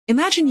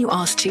Imagine you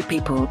ask two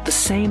people the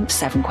same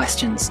 7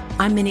 questions.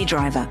 I'm Minnie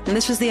Driver, and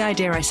this was the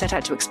idea I set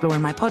out to explore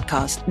in my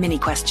podcast, Minnie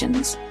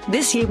Questions.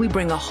 This year, we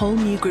bring a whole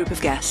new group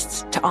of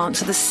guests to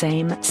answer the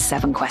same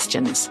 7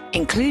 questions,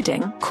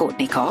 including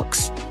Courtney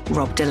Cox,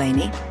 Rob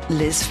Delaney,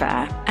 Liz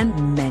Phair,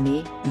 and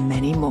many,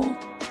 many more.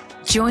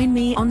 Join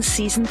me on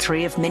Season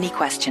 3 of Minnie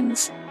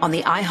Questions on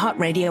the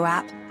iHeartRadio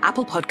app,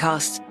 Apple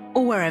Podcasts,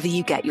 or wherever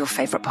you get your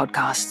favorite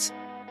podcasts.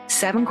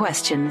 7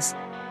 questions,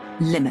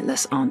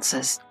 limitless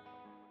answers.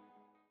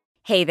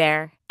 Hey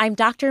there, I'm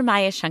Dr.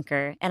 Maya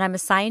Shankar, and I'm a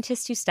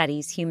scientist who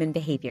studies human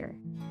behavior.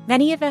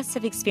 Many of us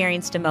have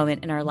experienced a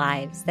moment in our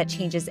lives that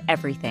changes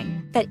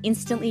everything, that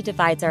instantly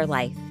divides our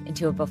life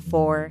into a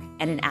before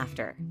and an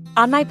after.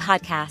 On my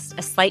podcast,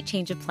 A Slight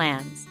Change of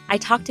Plans, I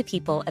talk to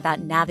people about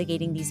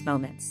navigating these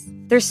moments.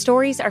 Their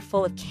stories are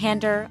full of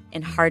candor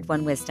and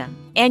hard-won wisdom.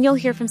 And you'll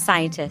hear from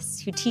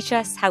scientists who teach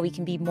us how we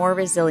can be more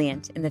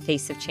resilient in the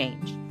face of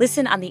change.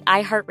 Listen on the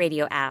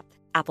iHeartRadio app,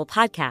 Apple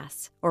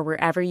Podcasts, or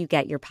wherever you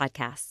get your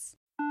podcasts.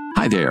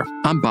 Hi there,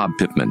 I'm Bob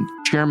Pittman,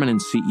 Chairman and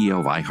CEO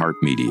of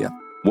iHeartMedia.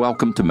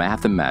 Welcome to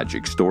Math and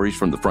Magic, Stories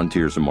from the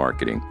Frontiers of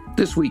Marketing.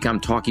 This week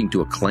I'm talking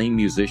to acclaimed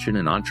musician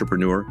and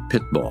entrepreneur,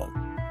 Pitbull.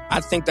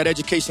 I think that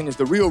education is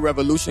the real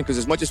revolution, because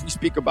as much as we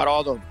speak about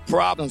all the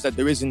problems that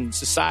there is in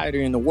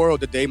society and the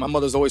world today, my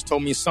mother's always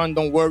told me, son,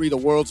 don't worry, the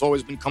world's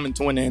always been coming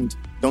to an end.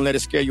 Don't let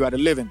it scare you out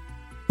of living.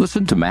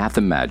 Listen to Math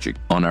and Magic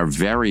on our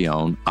very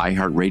own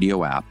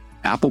iHeartRadio app,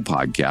 Apple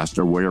Podcast,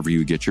 or wherever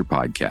you get your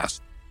podcasts.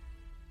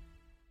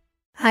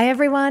 Hi,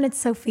 everyone. It's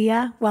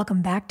Sophia.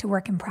 Welcome back to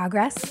Work in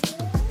Progress.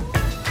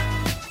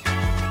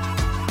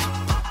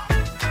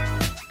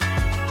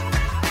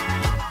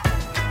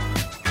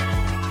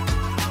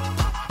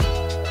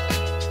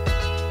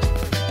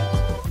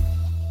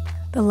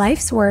 The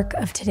life's work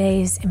of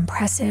today's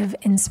impressive,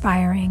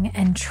 inspiring,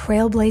 and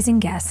trailblazing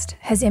guest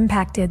has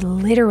impacted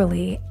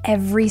literally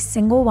every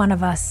single one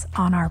of us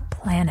on our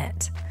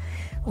planet.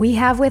 We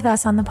have with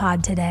us on the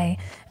pod today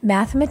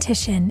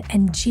mathematician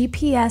and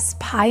GPS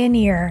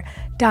pioneer,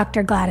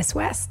 Dr. Gladys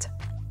West.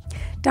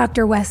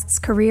 Dr. West's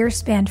career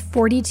spanned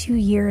 42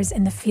 years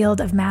in the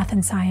field of math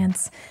and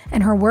science,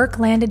 and her work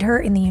landed her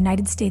in the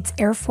United States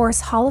Air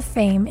Force Hall of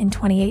Fame in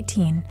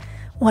 2018,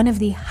 one of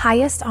the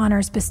highest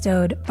honors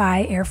bestowed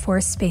by Air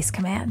Force Space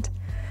Command.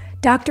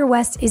 Dr.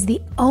 West is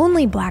the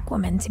only Black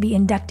woman to be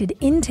inducted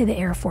into the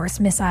Air Force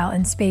Missile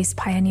and Space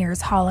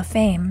Pioneers Hall of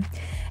Fame,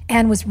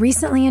 and was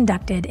recently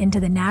inducted into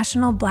the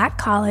National Black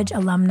College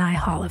Alumni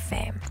Hall of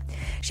Fame.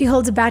 She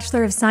holds a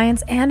Bachelor of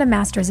Science and a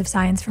Master's of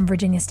Science from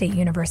Virginia State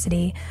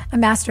University, a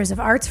Master's of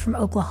Arts from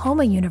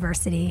Oklahoma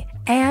University,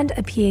 and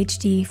a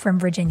PhD from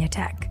Virginia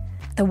Tech.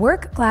 The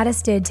work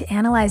Gladys did to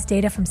analyze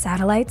data from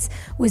satellites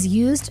was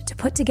used to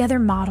put together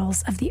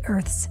models of the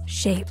Earth's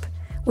shape,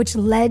 which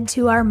led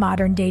to our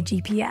modern-day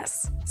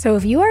GPS. So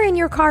if you are in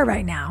your car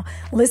right now,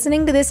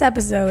 listening to this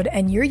episode,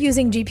 and you're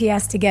using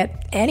GPS to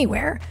get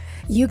anywhere,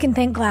 you can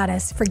thank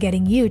Gladys for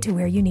getting you to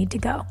where you need to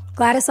go.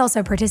 Gladys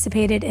also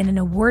participated in an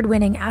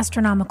award-winning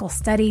astronomical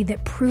study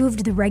that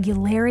proved the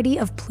regularity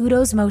of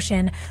Pluto's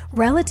motion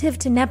relative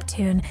to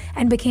Neptune,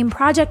 and became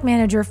project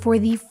manager for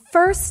the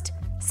first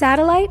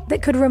satellite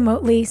that could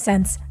remotely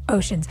sense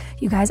oceans.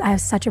 You guys, I have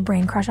such a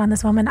brain crush on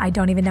this woman. I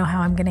don't even know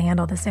how I'm going to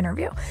handle this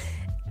interview.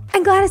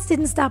 And Gladys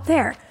didn't stop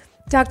there.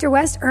 Dr.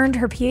 West earned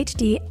her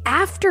PhD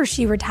after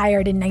she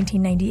retired in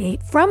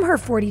 1998 from her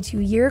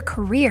 42-year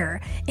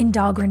career in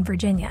Dahlgren,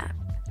 Virginia.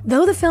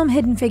 Though the film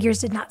Hidden Figures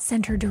did not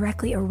center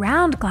directly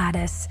around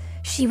Gladys,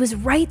 she was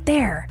right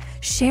there,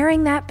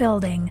 sharing that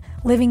building,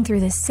 living through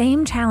the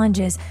same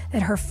challenges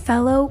that her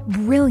fellow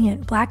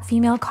brilliant Black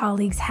female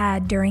colleagues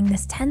had during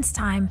this tense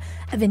time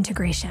of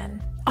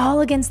integration,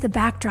 all against the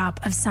backdrop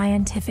of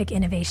scientific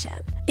innovation.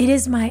 It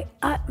is my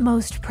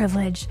utmost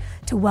privilege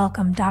to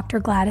welcome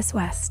Dr. Gladys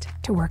West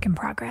to Work in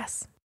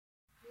Progress.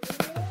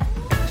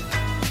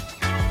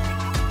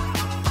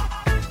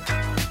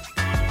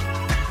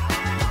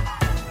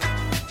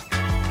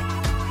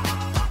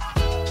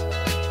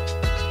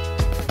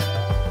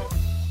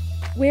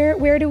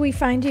 Where do we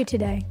find you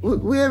today?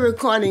 We're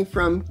recording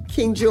from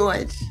King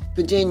George,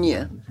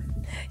 Virginia.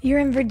 You're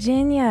in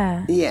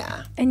Virginia.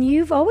 Yeah. And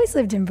you've always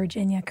lived in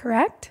Virginia,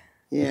 correct?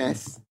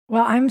 Yes.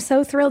 Well, I'm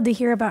so thrilled to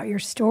hear about your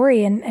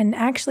story. And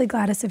actually,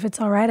 Gladys, if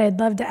it's all right, I'd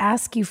love to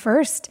ask you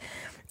first,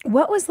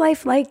 what was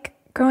life like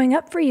growing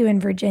up for you in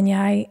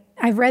Virginia?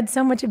 I've read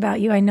so much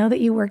about you. I know that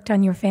you worked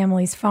on your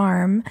family's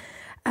farm.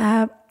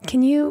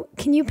 Can you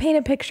paint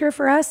a picture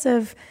for us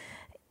of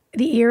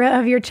the era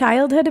of your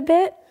childhood a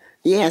bit?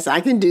 Yes, I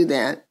can do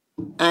that.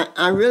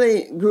 I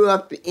really grew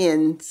up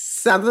in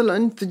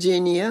Sutherland,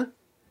 Virginia,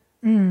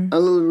 a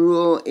little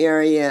rural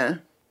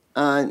area,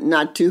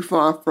 not too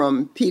far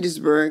from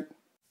Petersburg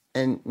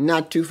and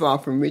not too far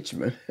from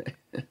Richmond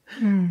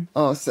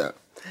also.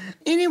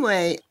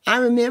 Anyway, I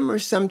remember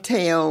some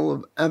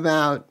tale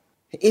about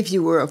if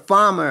you were a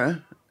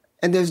farmer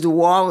and there's the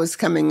war was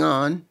coming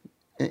on,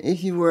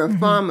 if you were a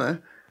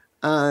farmer,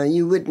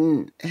 you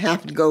wouldn't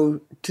have to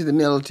go to the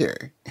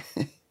military.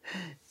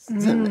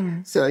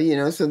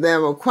 So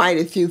there were quite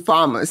a few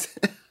farmers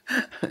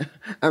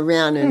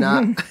around in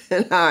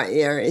our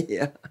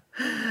area.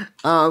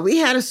 We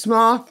had a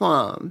small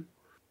farm,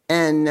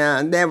 and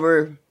there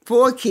were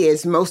 4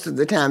 kids most of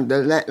the time.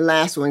 The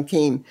last one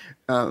came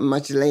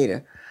much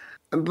later.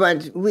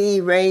 But we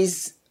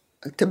raised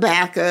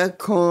tobacco,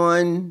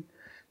 corn,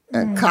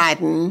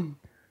 cotton,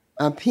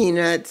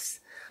 peanuts,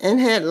 and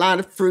had a lot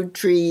of fruit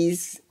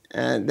trees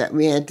that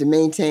we had to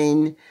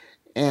maintain.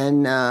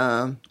 And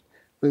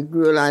we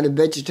grew a lot of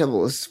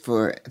vegetables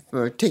for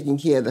taking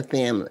care of the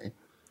family.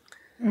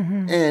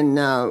 Mm-hmm.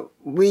 And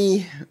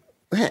we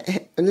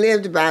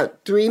lived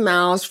about 3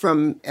 miles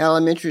from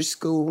elementary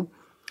school.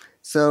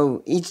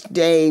 So each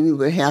day we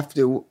would have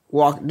to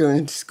walk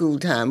during school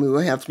time. We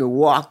would have to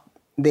walk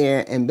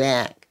there and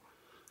back.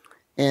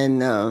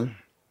 And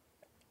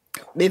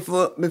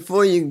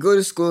before you go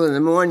to school in the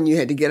morning, you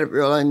had to get up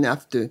early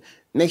enough to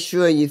make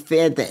sure you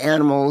fed the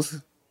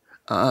animals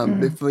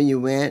before you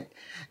went.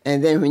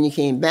 And then when you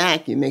came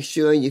back, you make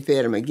sure you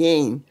fed them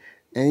again,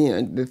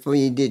 and before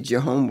you did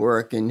your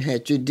homework and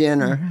had your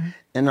dinner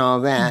and all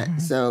that. Mm-hmm.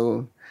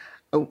 So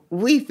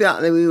we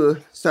felt that we were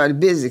sort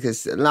of busy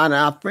because a lot of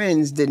our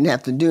friends didn't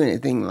have to do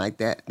anything like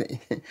that.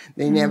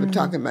 They never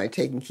talked about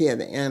taking care of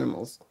the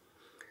animals.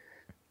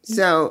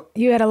 So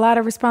you had a lot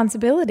of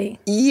responsibility.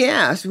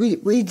 Yes,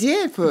 we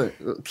did for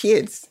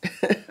kids.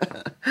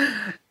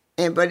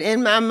 But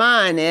in my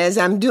mind, as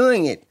I'm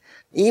doing it,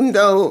 even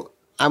though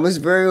I was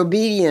very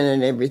obedient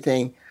and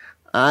everything,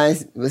 I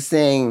was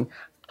saying,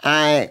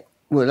 I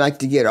would like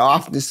to get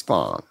off this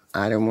farm.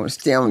 I don't want to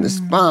stay on this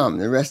farm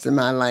the rest of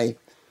my life.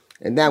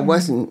 And that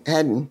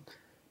hadn't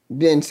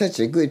been such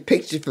a good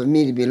picture for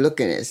me to be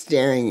looking at,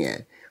 staring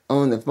at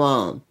on the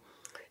farm.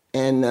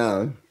 And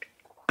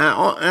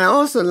I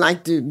also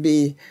like to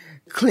be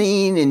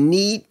clean and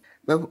neat.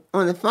 But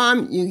on the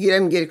farm,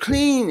 you get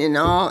clean and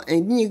all,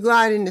 and then you go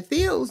out in the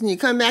fields and you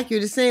come back, you're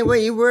the same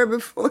way you were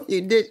before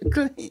you did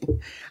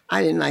clean.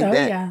 I didn't like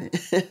that.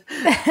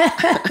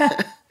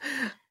 Yeah.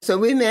 So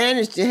we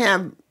managed to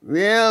have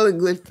really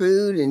good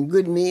food and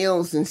good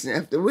meals and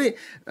stuff. We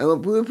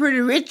were pretty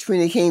rich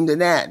when it came to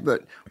that,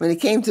 but when it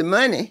came to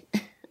money,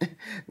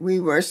 we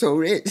weren't so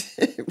rich.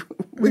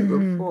 We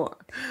were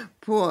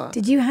poor.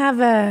 Did you have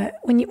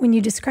when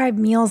you describe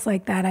meals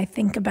like that, I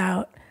think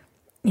about,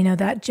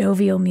 that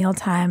jovial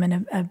mealtime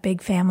and a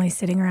big family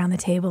sitting around the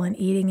table and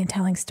eating and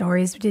telling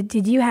stories.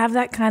 Did you have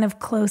that kind of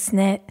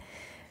close-knit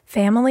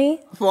family?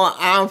 For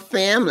our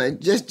family,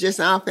 just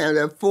our family,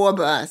 there were 4 of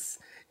us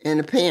and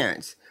the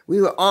parents.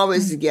 We were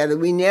always together.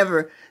 We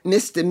never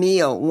missed a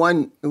meal,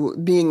 one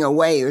being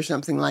away or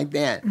something like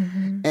that.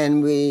 Mm-hmm.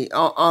 And we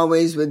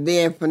always were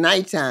there for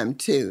nighttime,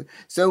 too.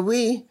 So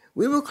we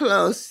were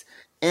close,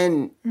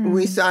 and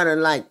we sort of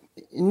like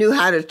knew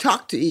how to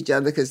talk to each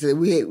other because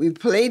we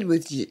played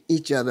with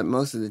each other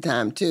most of the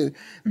time, too,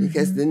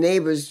 because the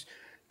neighbors,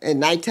 at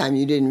nighttime,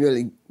 you didn't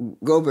really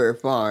go very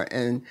far,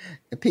 and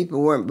the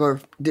people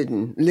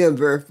didn't live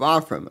very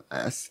far from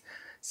us.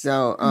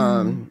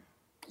 So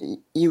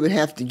you would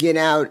have to get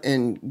out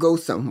and go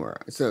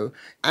somewhere. So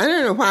I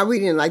don't know why we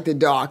didn't like the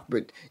dark,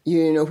 but you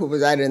didn't know who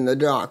was out in the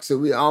dark. So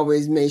we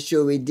always made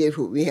sure we did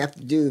what we have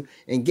to do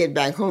and get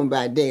back home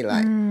by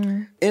daylight.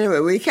 Anyway,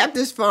 we kept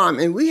this farm,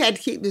 and we had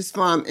to keep this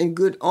farm in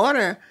good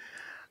order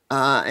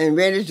and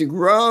ready to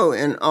grow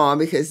and all,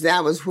 because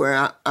that was where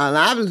our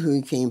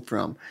livelihood came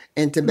from.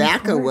 And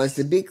tobacco was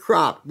the big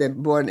crop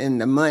that brought in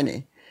the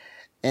money.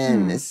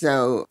 And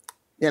so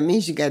that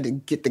means you got to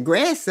get the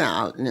grass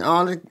out and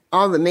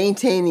all the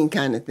maintaining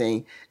kind of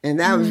thing. And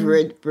that was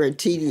very, very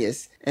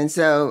tedious. And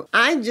so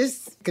I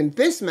just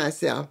convinced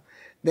myself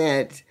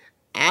that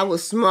I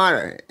was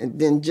smarter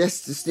than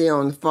just to stay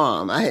on the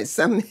farm. I had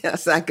something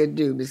else I could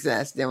do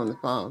besides stay on the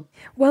farm.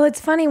 Well,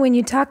 it's funny when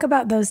you talk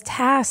about those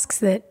tasks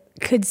that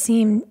could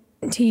seem,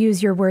 to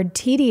use your word,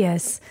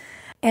 tedious.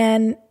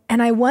 And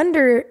I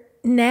wonder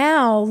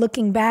now,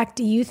 looking back,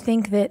 do you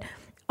think that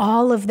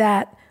all of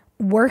that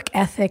work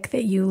ethic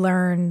that you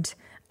learned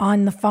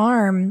on the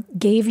farm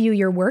gave you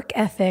your work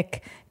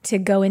ethic to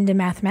go into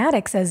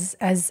mathematics as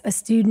a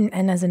student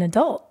and as an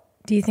adult?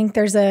 Do you think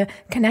there's a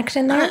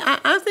connection there?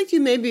 I think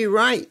you may be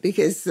right,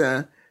 because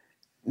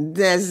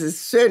there's a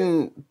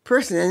certain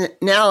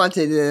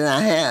personality that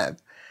I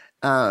have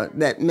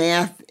that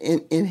math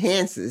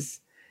enhances.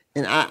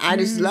 And I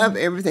just love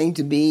everything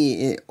to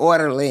be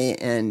orderly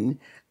and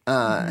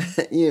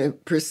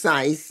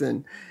precise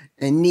and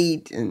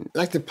neat, and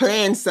like to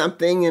plan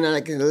something and I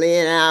like to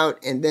lay it out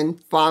and then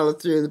follow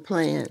through the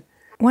plan.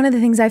 One of the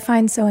things I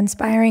find so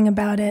inspiring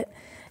about it,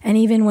 and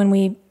even when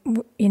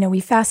we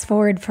fast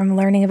forward from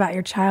learning about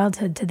your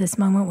childhood to this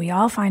moment we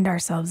all find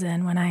ourselves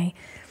in, when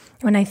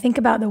I think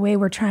about the way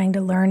we're trying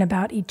to learn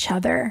about each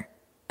other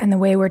and the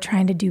way we're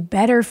trying to do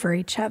better for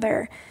each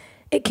other,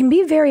 it can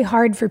be very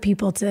hard for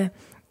people to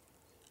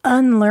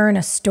unlearn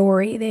a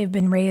story they've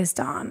been raised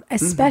on,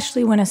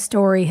 especially when a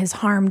story has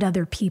harmed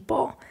other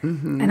people.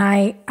 And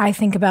I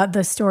think about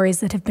the stories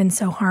that have been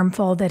so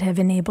harmful that have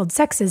enabled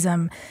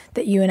sexism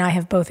that you and I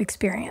have both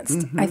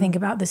experienced. I think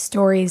about the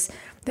stories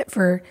that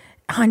for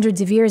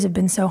hundreds of years have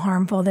been so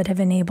harmful that have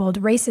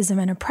enabled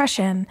racism and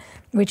oppression,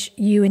 which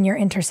you in your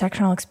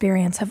intersectional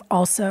experience have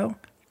also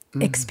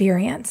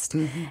experienced.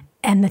 Mm-hmm.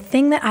 And the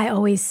thing that I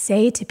always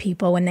say to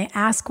people when they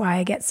ask why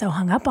I get so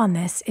hung up on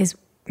this is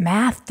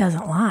math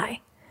doesn't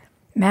lie.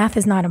 Math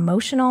is not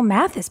emotional.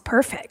 Math is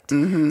perfect.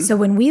 Mm-hmm. So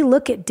when we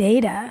look at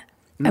data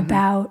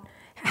about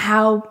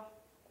how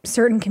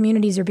certain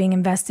communities are being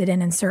invested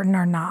in and certain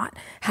are not,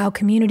 how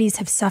communities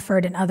have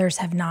suffered and others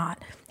have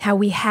not, how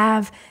we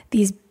have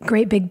these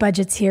great big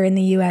budgets here in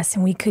the U.S.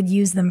 and we could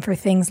use them for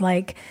things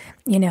like,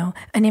 you know,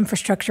 an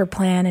infrastructure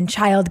plan and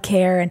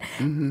childcare.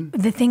 And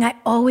the thing I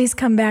always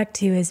come back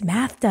to is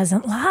math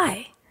doesn't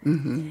lie.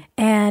 Mm-hmm.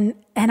 And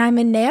I'm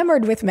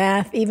enamored with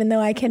math, even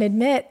though I can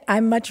admit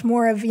I'm much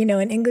more of, you know,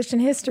 an English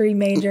and history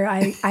major.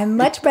 I'm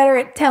much better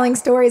at telling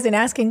stories and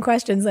asking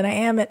questions than I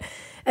am at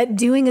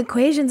doing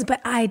equations. But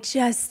I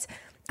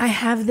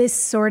have this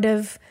sort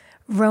of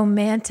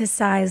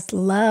romanticized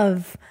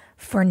love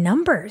for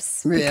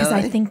numbers because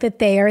I think that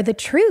they are the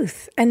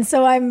truth. And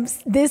so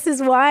this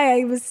is why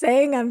I was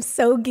saying I'm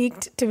so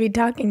geeked to be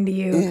talking to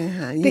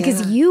you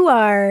because you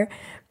are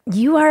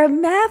a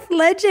math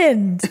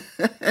legend.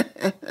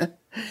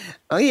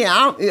 Oh,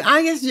 yeah.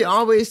 I guess you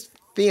always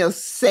feel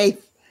safe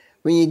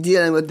when you're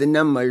dealing with the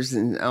numbers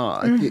and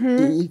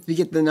if you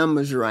get the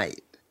numbers right,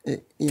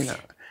 you know.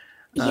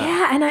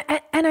 Yeah,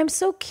 and I'm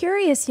so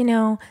curious, you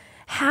know,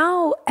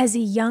 how as a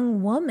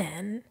young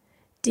woman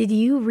did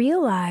you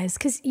realize,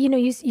 because, you know,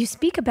 you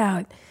speak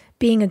about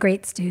being a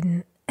great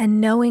student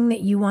and knowing that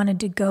you wanted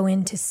to go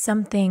into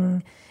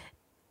something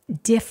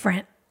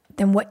different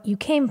than what you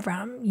came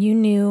from. You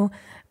knew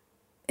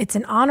it's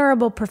an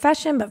honorable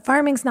profession, but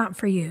farming's not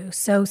for you.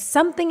 So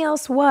something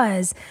else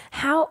was.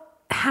 How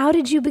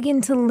did you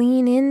begin to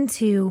lean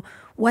into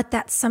what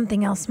that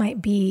something else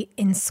might be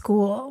in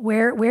school?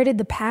 Where did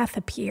the path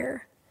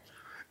appear?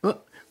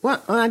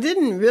 Well, I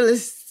didn't really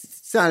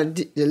start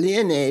to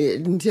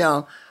delineate it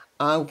until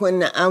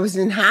when I was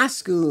in high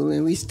school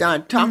and we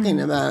started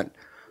talking about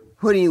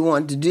what do you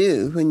want to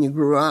do when you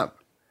grew up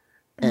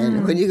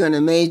and what are you going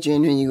to major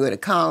in when you go to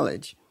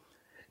college.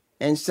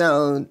 And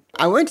so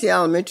I went to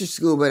elementary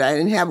school, but I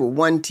didn't have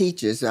one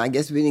teacher, so I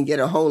guess we didn't get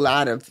a whole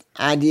lot of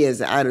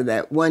ideas out of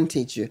that one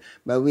teacher.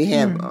 But we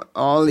have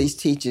all these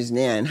teachers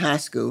now in high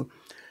school.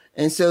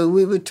 And so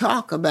we would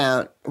talk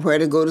about where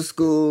to go to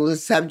school, the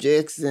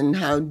subjects, and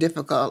how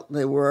difficult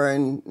they were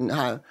and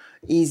how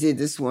easy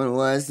this one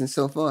was and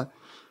so forth.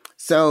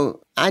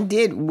 So I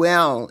did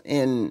well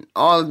in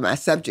all of my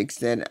subjects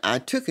that I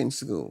took in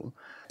school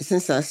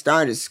since I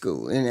started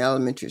school, in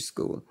elementary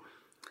school.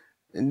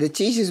 The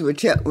teachers would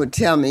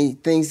tell me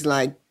things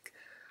like,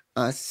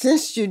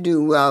 since you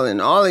do well in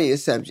all of your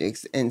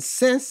subjects, and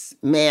since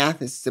math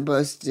is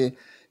supposed to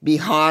be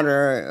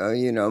harder or,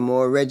 you know,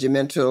 more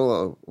regimental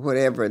or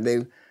whatever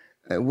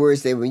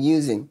words they were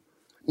using,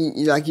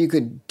 you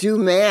could do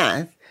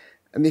math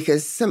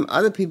because some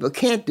other people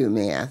can't do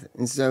math.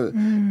 And so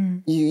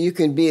you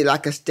can be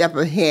like a step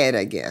ahead,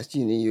 I guess.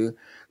 You know,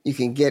 you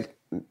can get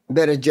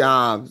better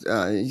jobs.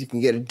 You can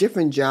get a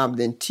different job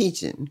than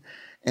teaching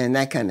and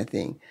that kind of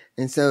thing.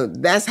 And so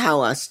that's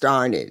how I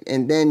started.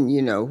 And then,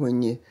 you know,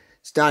 when you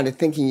started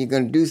thinking you're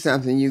going to do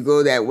something, you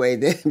go that way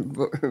then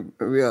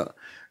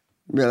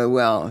really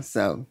well.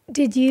 So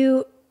did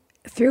you,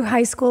 through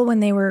high school, when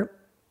they were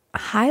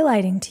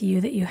highlighting to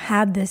you that you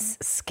had this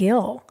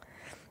skill,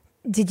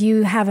 did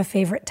you have a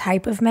favorite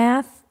type of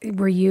math?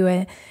 Were you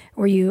a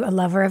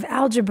lover of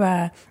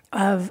algebra,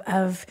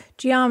 of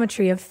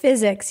geometry, of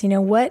physics? You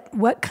know,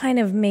 what kind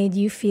of made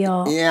you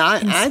feel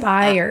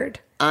inspired?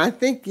 I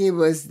think it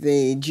was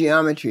the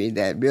geometry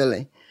that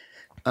really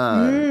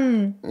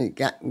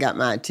got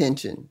my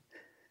attention.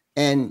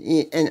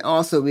 And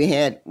also we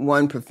had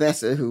one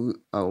professor who,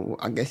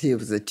 I guess he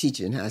was a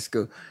teacher in high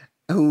school,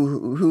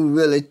 who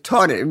really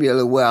taught it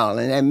really well,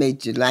 and that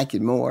made you like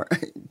it more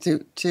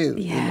too. Yeah.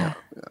 You know?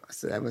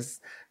 So that was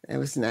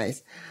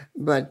nice.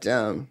 But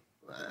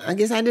I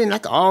guess I didn't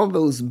like all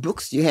those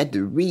books you had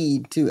to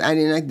read too. I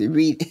didn't like to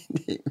read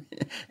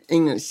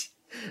English.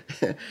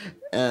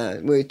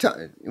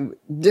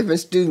 Different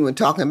students were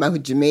talking about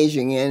what you're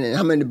majoring in and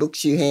how many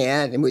books you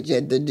had and what you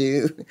had to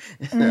do.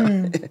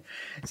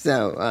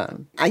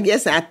 So I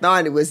guess I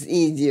thought it was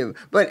easier,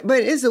 but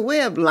it's a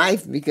way of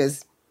life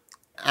because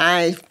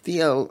I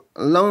feel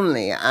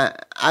lonely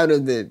out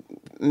of the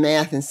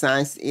math and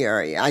science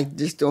area. I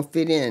just don't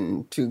fit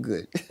in too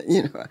good.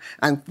 You know,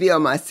 I feel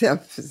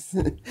myself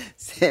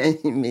saying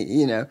me,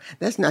 you know,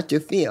 that's not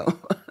your field.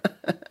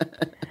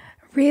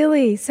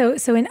 Really? So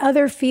in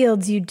other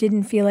fields, you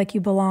didn't feel like you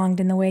belonged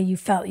in the way you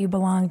felt you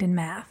belonged in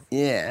math?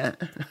 Yeah.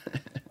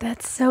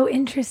 That's so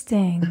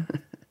interesting.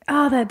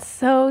 Oh, that's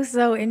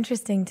so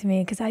interesting to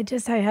me because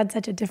I had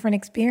such a different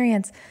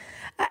experience.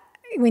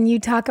 When you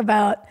talk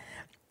about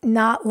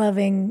not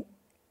loving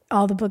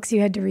all the books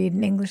you had to read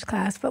in English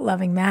class, but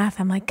loving math,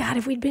 I'm like, God,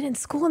 if we'd been in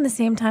school in the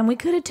same time, we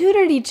could have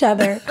tutored each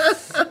other.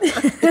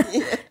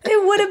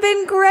 It would have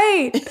been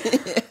great.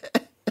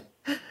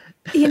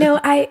 You know,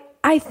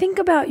 I think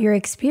about your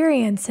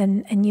experience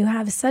and you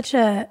have such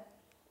a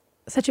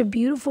such a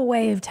beautiful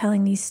way of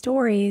telling these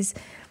stories.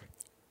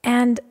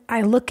 And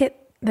I look at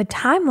the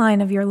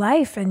timeline of your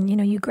life, and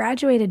you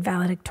graduated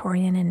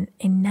valedictorian in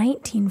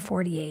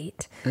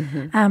 1948,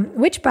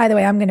 which, by the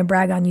way, I'm going to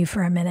brag on you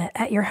for a minute.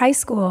 At your high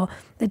school,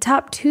 the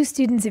top 2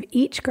 students of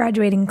each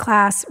graduating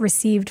class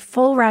received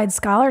full ride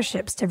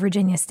scholarships to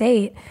Virginia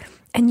State,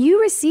 and you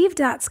received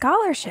that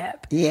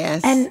scholarship.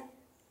 Yes.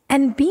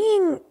 And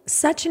being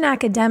such an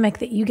academic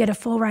that you get a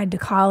full ride to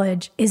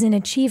college is an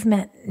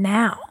achievement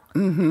now.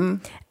 Mm-hmm.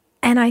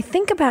 And I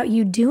think about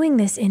you doing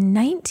this in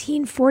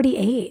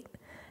 1948.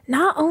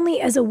 Not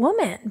only as a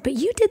woman, but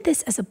you did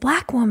this as a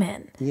Black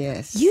woman.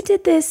 Yes. You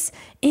did this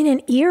in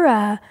an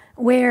era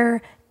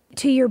where,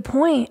 to your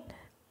point,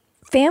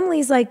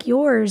 families like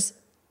yours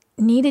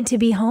needed to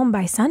be home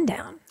by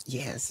sundown.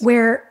 Yes.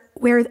 Where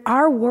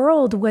our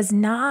world was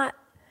not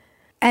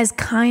as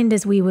kind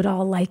as we would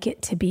all like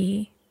it to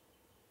be.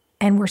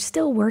 And we're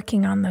still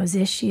working on those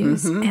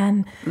issues. Mm-hmm.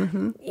 And,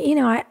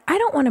 I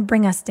don't want to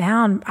bring us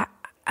down.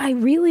 I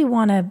really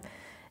want to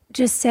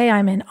just say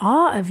I'm in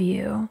awe of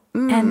you.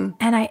 And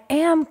I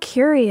am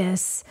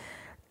curious.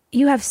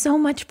 You have so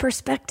much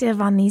perspective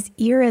on these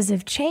eras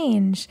of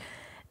change.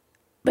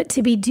 But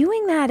to be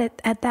doing that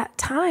at that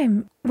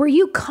time, were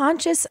you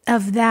conscious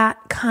of that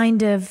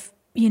kind of,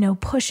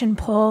 push and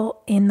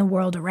pull in the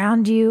world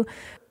around you?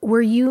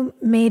 Were you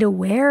made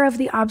aware of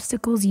the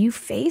obstacles you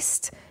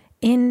faced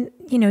in,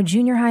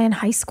 junior high and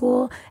high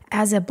school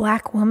as a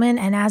Black woman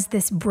and as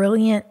this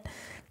brilliant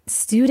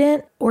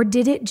student, or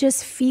did it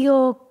just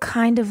feel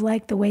kind of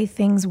like the way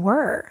things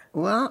were?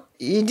 Well,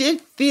 you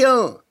did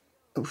feel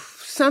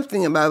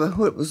something about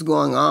what was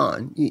going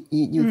on.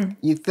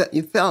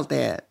 You felt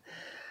that.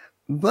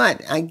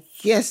 But I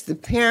guess the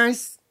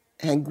parents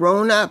had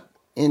grown up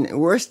in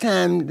worse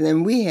time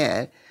than we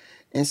had.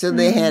 And so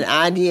they had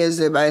ideas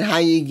about how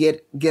you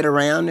get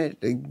around it,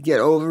 or get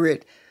over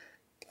it,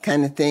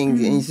 kind of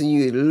things. And so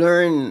you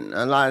learn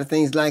a lot of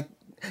things like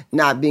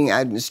not being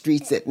out in the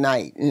streets at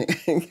night,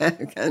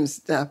 kind of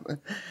stuff,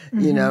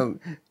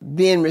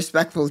 being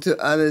respectful to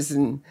others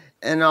and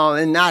all,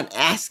 and not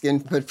asking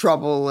for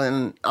trouble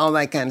and all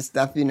that kind of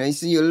stuff,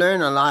 So you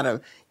learn a lot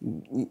of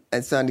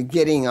sort of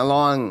getting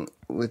along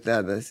with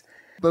others.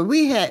 But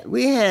we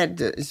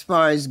had as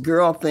far as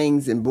girl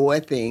things and boy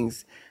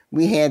things,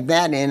 we had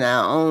that in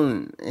our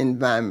own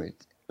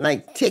environment,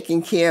 like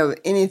taking care of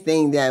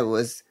anything that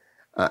was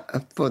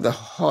for the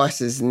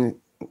horses and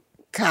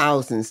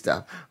cows and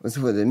stuff was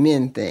for the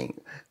men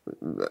thing.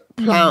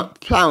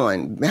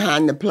 Plowing,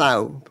 behind the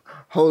plow,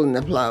 holding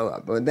the plow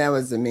up, but that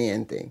was the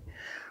man thing.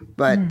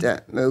 But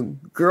the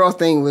girl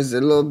thing was a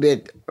little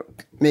bit,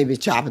 maybe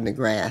chopping the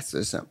grass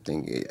or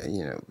something,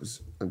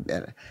 was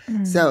better.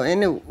 So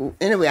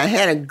anyway, I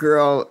had a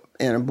girl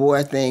and a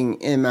boy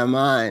thing in my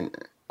mind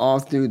all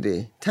through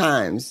the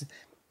times,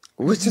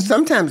 which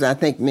sometimes I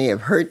think may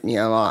have hurt me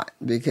a lot,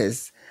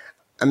 because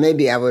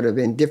maybe I would have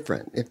been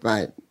different if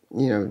I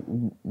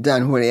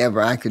done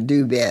whatever I could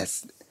do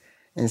best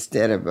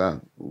instead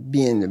of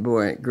being the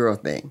boy-girl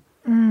thing.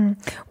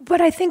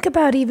 But I think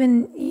about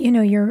even,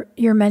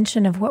 your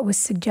mention of what was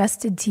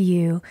suggested to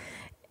you.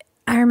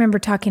 I remember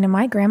talking to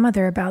my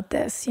grandmother about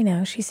this.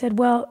 She said,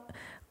 well,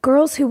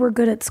 girls who were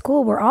good at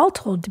school were all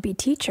told to be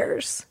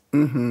teachers.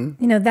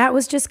 Mm-hmm. That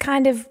was just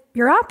kind of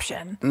your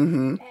option.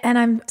 Mm-hmm. And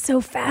I'm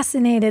so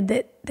fascinated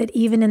that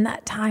even in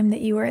that time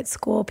that you were at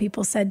school,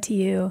 people said to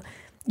you,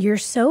 you're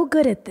so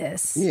good at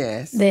this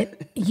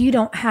that you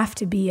don't have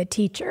to be a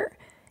teacher.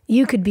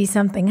 You could be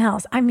something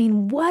else. I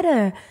mean, what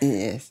a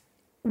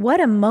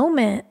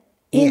moment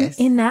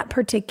in that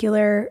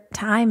particular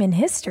time in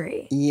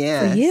history for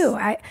you.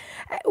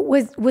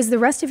 Was the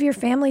rest of your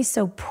family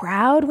so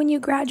proud when you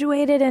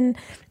graduated and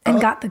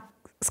got the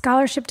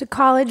scholarship to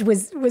college?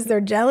 Was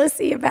there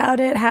jealousy about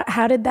it?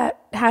 How did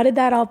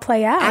that all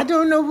play out? I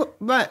don't know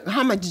about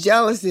how much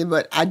jealousy,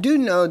 but I do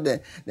know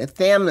that the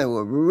family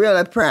were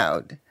really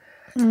proud.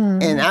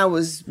 And I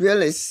was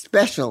really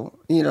special,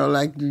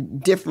 like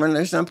different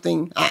or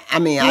something. I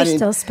mean, You're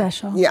still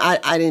special. Yeah,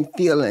 I didn't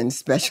feel any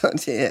special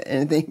to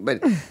anything,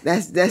 but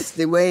that's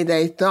the way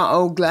they thought.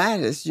 Oh,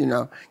 Gladys,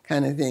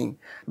 kind of thing.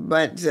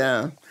 But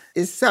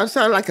it's sort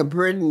of like a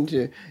burden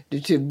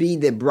to be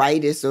the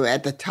brightest or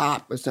at the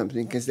top or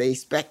something, because they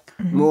expect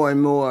more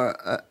and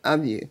more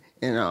of you,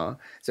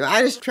 So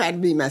I just try to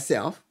be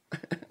myself.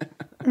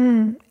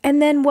 And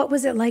then what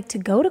was it like to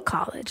go to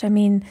college? I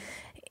mean,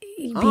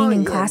 being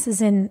in classes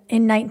in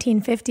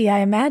 1950, I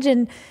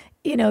imagine,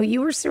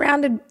 you were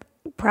surrounded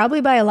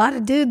probably by a lot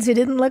of dudes who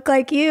didn't look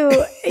like you,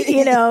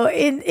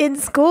 in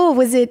school.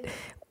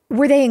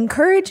 Were they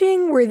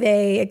encouraging? Were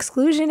they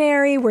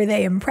exclusionary? Were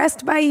they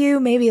impressed by you?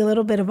 Maybe a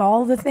little bit of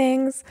all the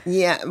things?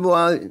 Yeah,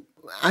 well,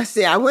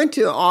 I went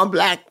to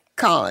all-black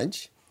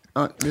college.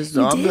 This is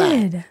all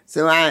black.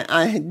 So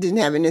I didn't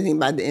have anything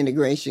about the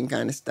integration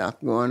kind of stuff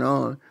going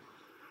on.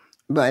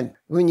 But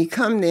when you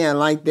come there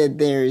like that,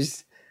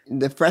 there's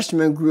the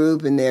freshman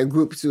group, and there are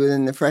groups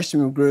within the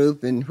freshman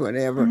group and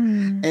whatever.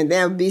 And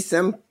there'll be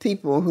some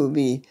people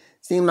who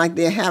seem like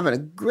they're having a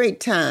great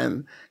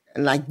time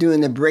like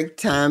during the break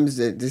times,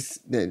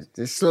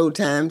 the slow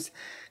times.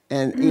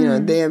 And, you know,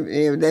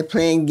 they're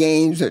playing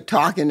games or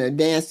talking or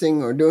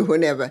dancing or doing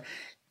whatever.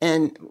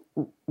 And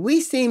we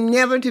seem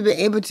never to be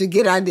able to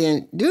get out there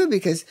and do it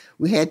because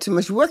we had too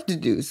much work to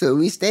do. So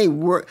we stay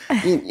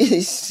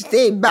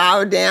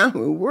bowed down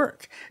with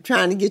work,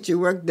 trying to get your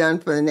work done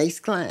for the next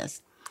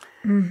class.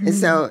 Mm-hmm. And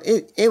so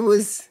it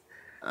was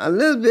a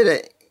little bit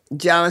of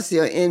jealousy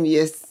or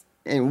envious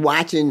in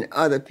watching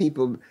other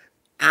people.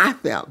 I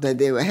felt that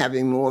they were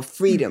having more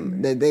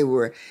freedom, that they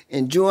were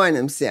enjoying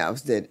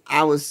themselves, that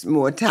I was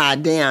more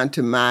tied down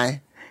to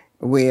my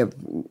way of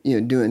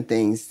doing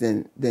things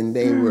than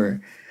they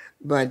were.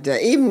 But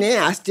even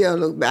then, I still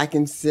look back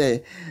and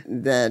say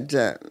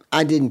that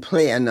I didn't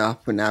play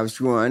enough when I was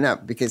growing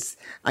up because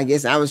I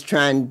guess I was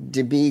trying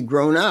to be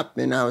grown up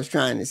and I was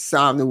trying to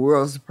solve the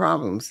world's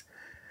problems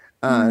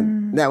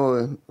that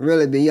were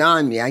really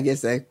beyond me. I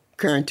guess I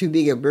carried too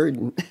big a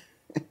burden.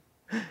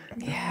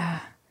 Yeah.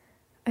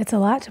 It's a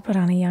lot to put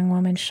on a young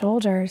woman's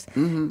shoulders.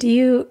 Mm-hmm. Do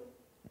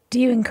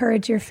you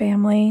encourage your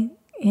family,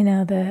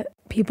 the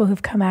people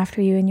who've come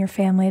after you in your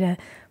family to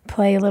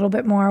play a little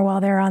bit more while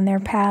they're on their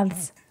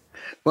paths?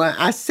 Well,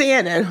 I say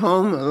it at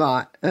home a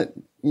lot,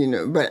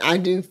 but I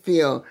do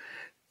feel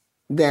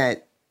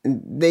that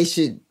they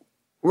should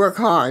work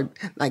hard,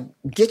 like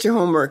get your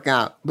homework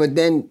out, but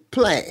then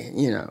play,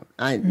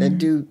 I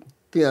do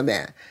feel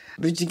that.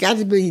 But you got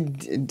to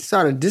be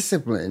sort of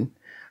disciplined,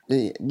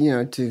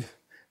 to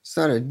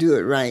sort of do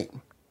it right.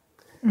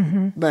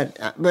 Mm-hmm. But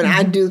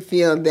I do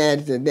feel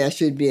that there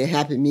should be a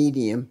happy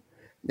medium,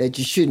 that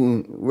you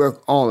shouldn't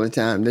work all the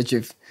time, that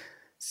you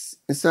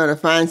sort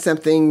of find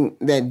something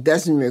that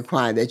doesn't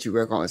require that you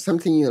work on,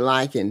 something you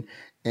like and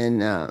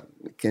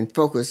can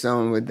focus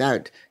on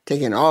without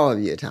taking all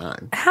of your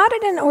time. How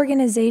did an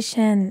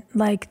organization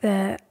like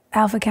the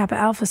Alpha Kappa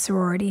Alpha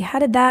sorority, how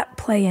did that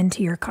play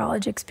into your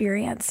college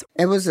experience?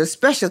 It was a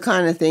special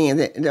kind of thing.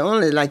 The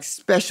only like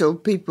special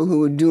people who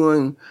were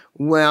doing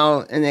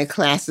well in their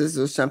classes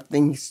or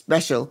something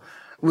special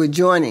were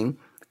joining.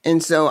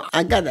 And so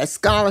I got a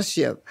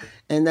scholarship,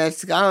 and that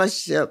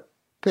scholarship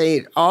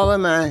paid all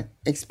of my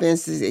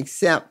expenses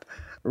except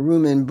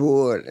room and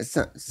board.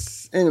 So,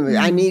 anyway,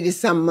 I needed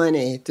some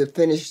money to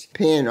finish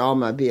paying all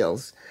my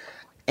bills.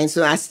 And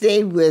so I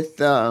stayed with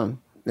the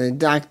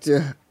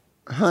Dr.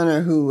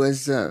 Hunter, who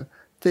was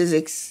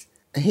physics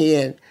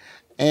head,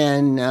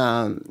 and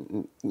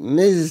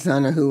Mrs.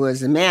 Hunter, who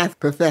was a math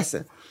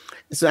professor.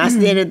 So I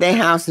stayed at their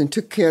house and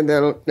took care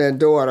of their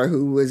daughter,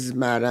 who was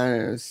about, I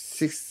don't know,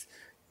 six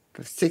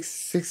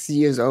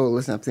years old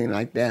or something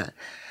like that.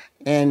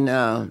 And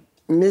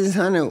Mrs.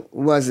 Hunter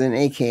was an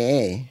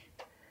AKA.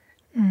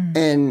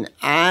 And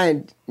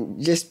I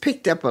just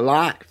picked up a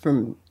lot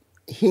from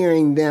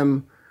hearing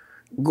them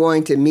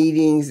going to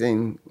meetings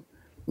and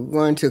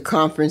going to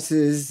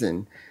conferences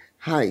and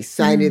how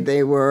excited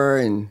they were,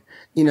 and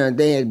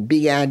they had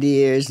big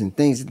ideas and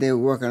things that they were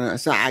working on.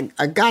 So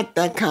I got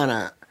that kind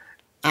of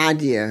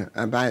idea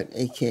about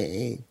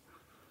AKA.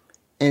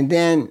 And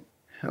then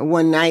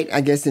one night,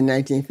 I guess in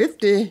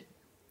 1950,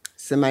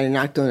 somebody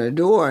knocked on the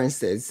door and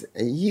says,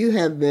 "You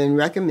have been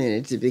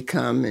recommended to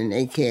become an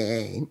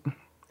AKA."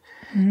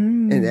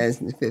 And that's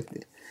in the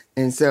 50s.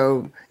 And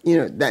so,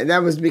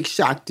 that was a big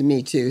shock to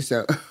me too.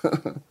 So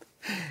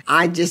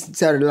I just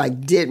sort of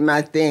like did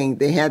my thing.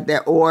 They had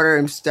their order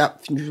and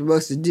stuff you're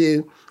supposed to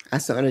do. I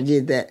sort of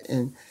did that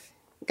and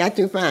got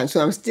through fine.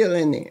 So I'm still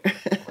in there.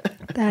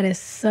 That is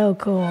so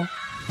cool.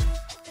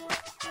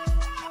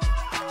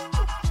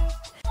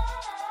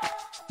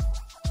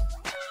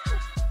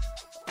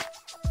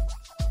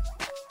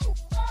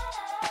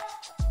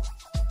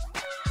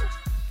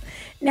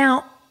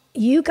 Now,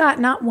 you got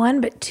not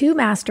one, but 2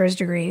 master's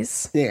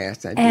degrees.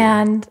 Yes, I did.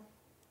 And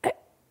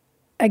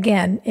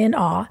again, in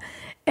awe.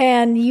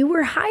 And you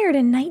were hired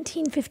in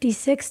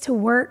 1956 to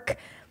work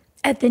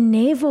at the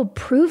Naval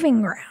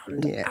Proving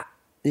Ground. Yeah,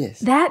 yes.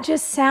 That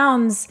just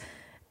sounds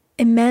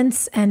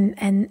immense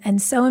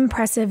and so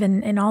impressive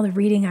in all the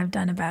reading I've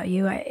done about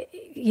you.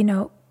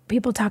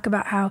 People talk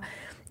about how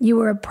you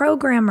were a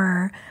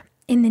programmer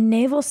in the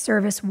Naval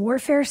Service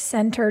Warfare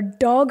Center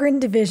Dahlgren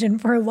Division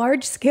for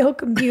large-scale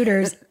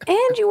computers,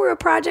 and you were a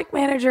project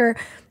manager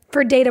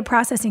for data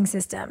processing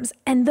systems.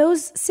 And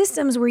those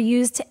systems were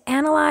used to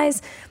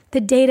analyze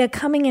the data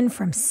coming in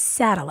from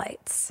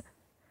satellites.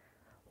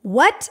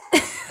 What?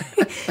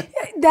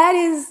 That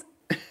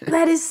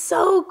is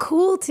so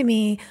cool to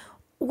me.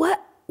 What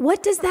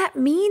does that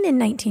mean in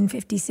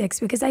 1956?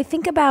 Because I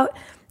think about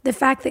the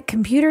fact that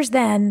computers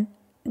then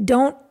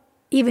don't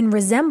even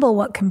resemble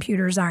what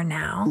computers are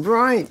now.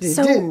 Right, they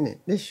didn't.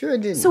 They sure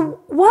didn't. So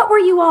what were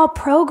you all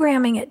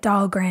programming at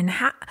Dahlgren?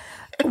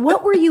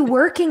 What were you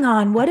working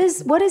on? What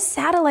does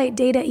satellite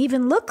data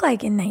even look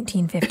like in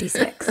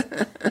 1956?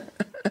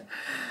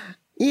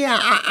 Yeah,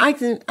 I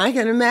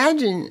can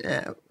imagine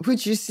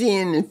what you're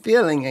seeing and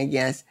feeling, I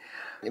guess.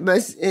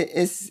 But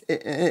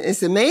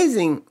it's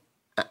amazing.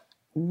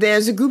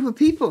 There's a group of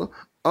people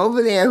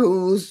over there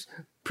who's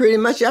pretty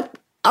much up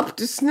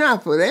to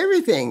snuff with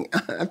everything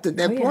up to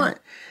that point.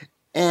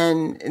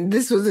 And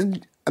this was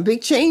a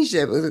big change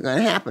that was going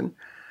to happen.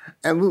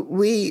 And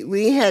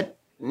we had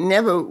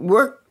never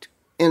worked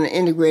in an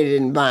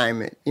integrated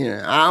environment.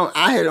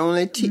 I had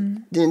only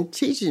been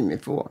teaching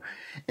before.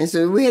 And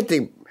so we had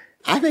to,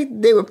 I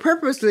think they were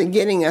purposely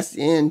getting us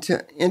in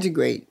to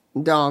integrate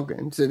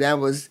Dahlgren. So that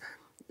was,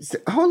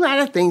 a whole lot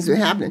of things were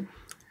happening.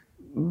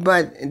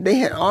 But they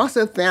had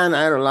also found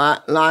out a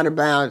lot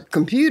about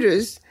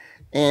computers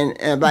and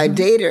about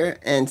data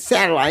and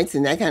satellites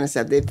and that kind of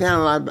stuff. They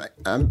found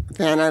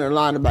out a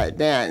lot about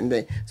that,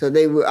 and so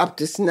they were up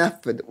to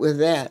snuff with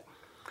that.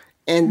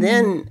 And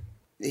then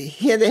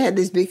here they had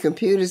these big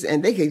computers,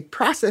 and they could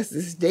process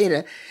this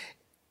data.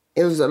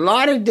 It was a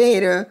lot of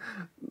data,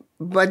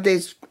 but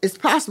it's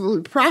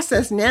possible to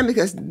process now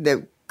because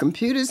the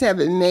computers have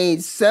been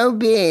made so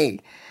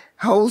big,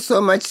 hold so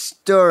much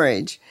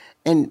storage,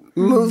 and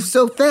move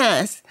so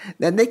fast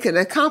that they could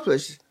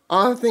accomplish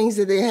all the things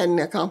that they hadn't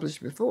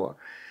accomplished before.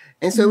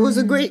 And so it was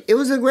a great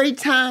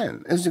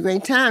time. It was a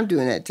great time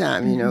during that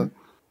time,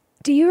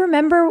 Do you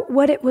remember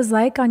what it was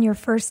like on your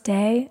first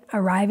day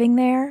arriving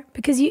there?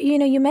 Because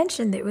you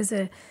mentioned it was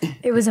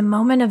a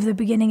moment of the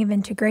beginning of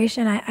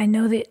integration. I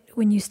know that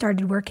when you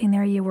started working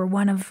there, you were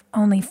one of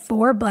only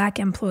 4 Black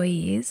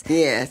employees.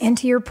 Yes. And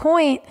to your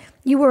point,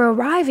 you were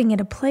arriving at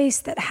a place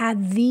that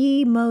had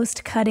the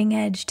most cutting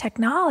edge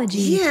technology.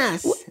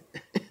 Yes.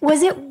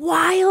 Was it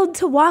wild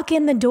to walk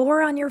in the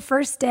door on your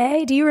first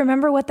day? Do you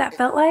remember what that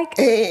felt like?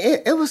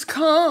 It was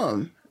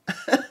calm.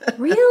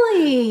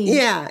 Really?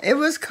 Yeah, it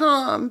was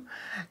calm.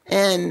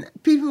 And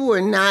people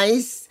were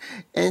nice.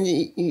 And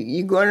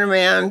you're going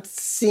around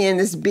seeing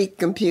this big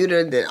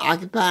computer that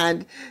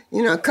occupied,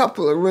 a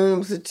couple of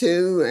rooms or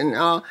two and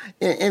all.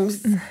 And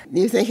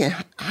you're thinking,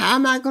 how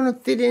am I going to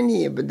fit in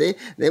here? But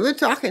they were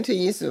talking to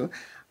you. So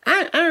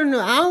I don't know.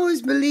 I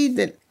always believed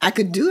that I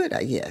could do it,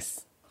 I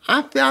guess.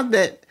 I felt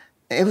that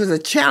it was a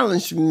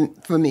challenge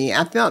for me.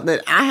 I felt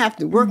that I have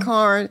to work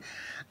hard.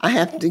 I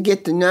have to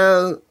get to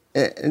know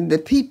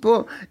the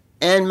people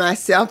and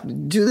myself,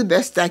 do the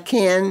best I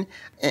can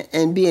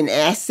and be an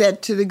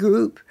asset to the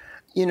group.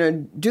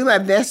 Do my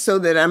best so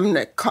that I'm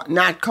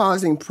not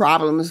causing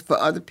problems for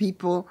other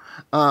people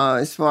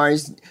as far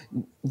as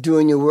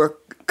doing your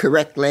work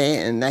correctly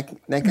and that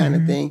kind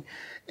of thing.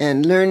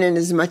 And learning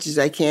as much as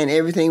I can.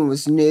 Everything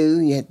was new.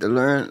 You had to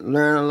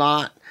learn a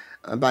lot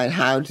about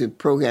how to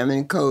program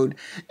and code.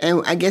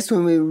 And I guess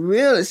when we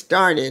really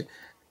started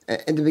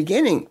at the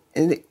beginning,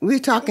 we're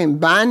talking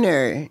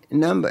binary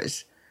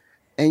numbers.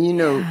 And,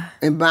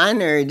 in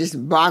binary, it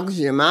just boggles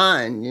your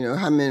mind,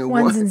 how many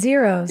ones and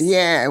zeros.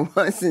 Yeah,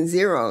 ones and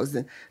zeros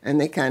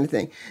and that kind of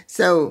thing.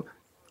 So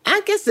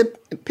I guess the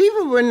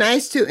people were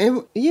nice, too.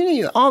 And,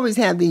 you always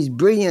have these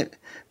brilliant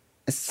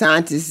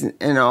scientists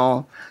and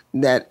all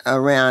that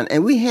around.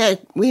 And we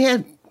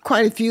had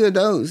quite a few of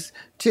those,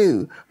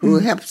 too, who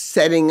helped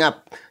setting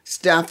up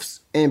stuff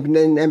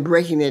and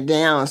breaking it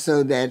down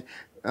so that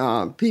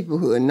people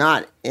who are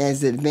not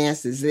as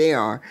advanced as they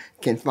are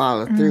can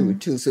follow through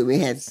too. So we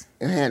had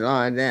a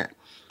lot of that.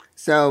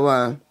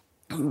 So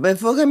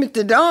before coming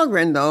to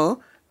Dahlgren, though,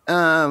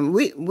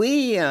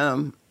 we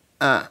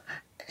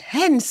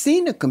hadn't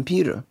seen a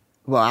computer.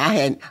 Well,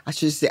 I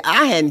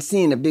hadn't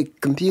seen a big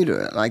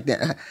computer like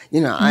that.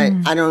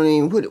 I don't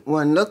even know what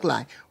one looked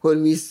like. What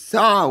we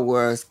saw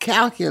was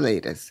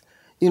calculators.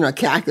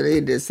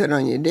 Calculators sit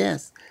on your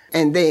desk.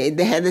 And they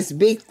had this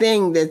big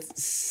thing that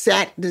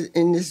sat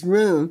in this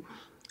room,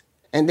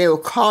 and they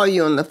would call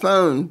you on the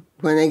phone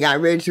when they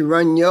got ready to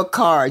run your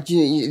card.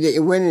 They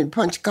went in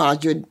punch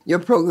cards. Your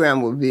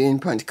program would be in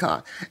punch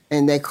card,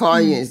 and they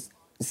call you and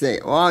say,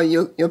 "Oh,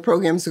 your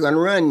program's going to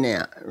run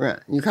now." Right.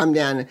 You come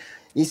down and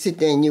you sit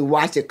there and you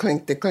watch it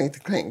clink,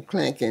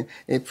 and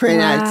it print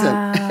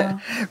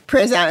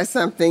out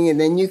something,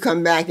 and then you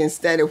come back and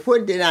study,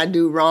 what did I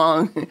do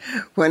wrong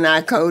when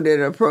I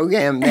coded or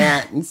programmed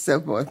that, and so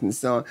forth and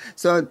so on.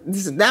 So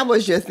that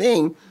was your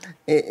thing,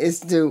 is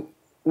to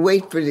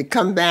wait for it to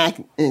come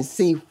back and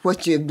see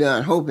what you've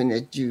done, hoping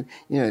that you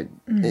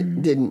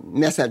it didn't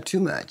mess up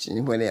too much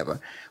and whatever.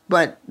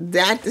 But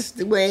that is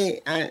the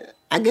way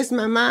I guess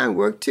my mind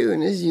worked too,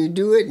 and as you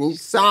do it and you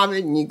solve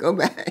it and you go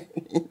back,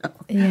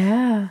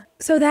 Yeah.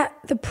 So that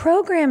the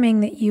programming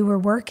that you were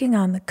working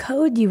on, the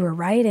code you were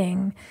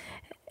writing,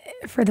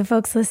 for the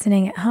folks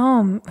listening at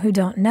home who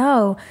don't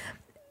know,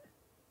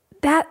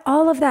 that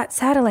all of that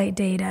satellite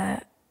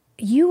data,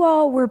 you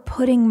all were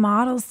putting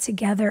models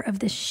together of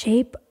the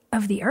shape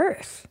of the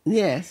Earth.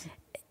 Yes.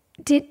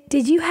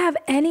 Did you have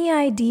any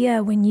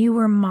idea when you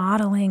were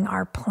modeling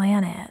our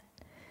planet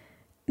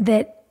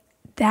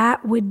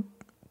that would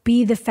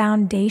be the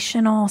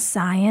foundational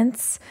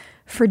science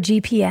for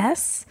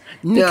GPS?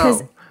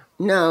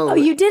 No. Oh,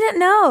 you didn't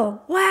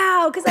know?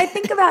 Wow. Because I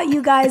think about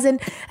you guys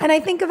and I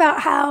think about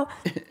how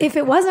if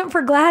it wasn't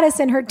for Gladys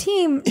and her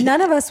team,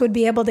 none of us would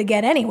be able to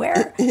get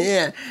anywhere.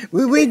 Yeah.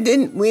 We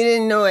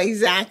didn't know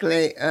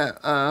exactly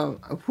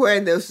where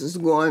this was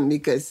going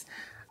because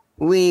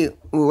we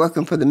were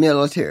working for the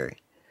military.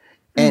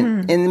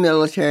 And in the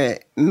military,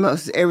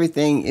 most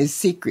everything is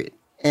secret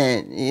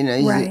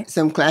and, right.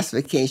 some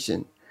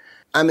classification.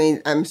 I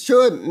mean, I'm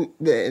sure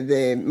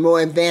the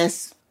more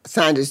advanced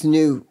scientists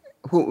knew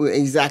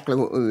exactly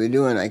what we were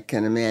doing, I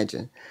can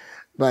imagine.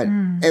 But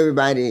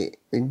everybody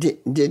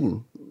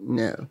didn't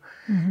know.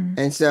 Mm-hmm.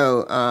 And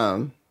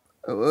so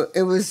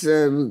it was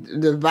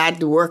divide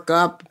the work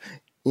up,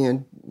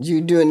 you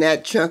doing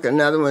that chunk,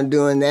 another one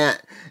doing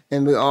that,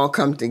 and we all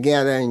come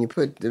together and you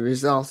put the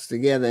results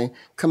together and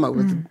come up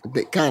with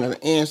the kind of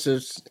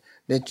answers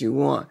that you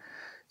want.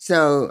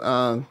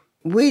 So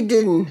we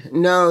didn't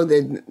know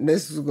that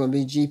this was going to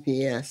be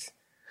GPS.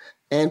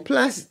 And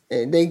plus,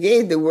 they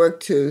gave the work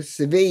to the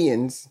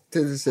civilians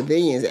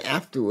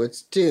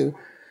afterwards, too.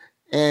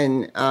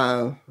 And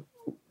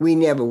we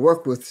never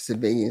worked with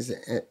civilians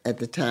at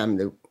the time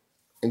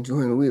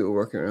when we were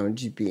working on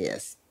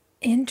GPS.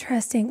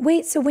 Interesting.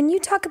 Wait, so when you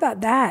talk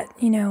about that,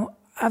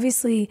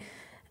 obviously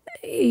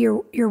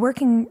you're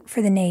working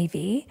for the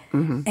Navy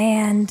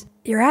and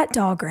you're at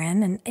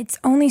Dahlgren, and it's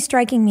only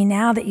striking me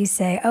now that you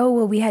say, oh,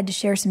 well, we had to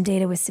share some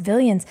data with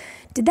civilians.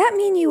 Did that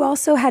mean you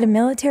also had a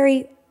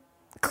military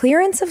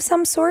clearance of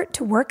some sort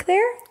to work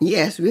there?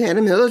 Yes, we had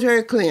a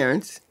military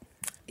clearance.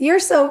 You're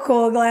so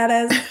cool,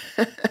 Gladys.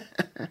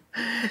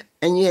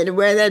 And you had to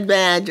wear that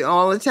badge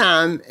all the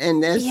time.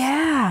 And there's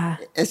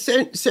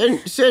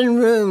certain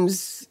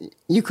rooms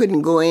you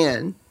couldn't go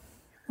in.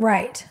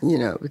 Right.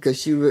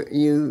 Because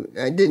you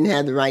didn't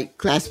have the right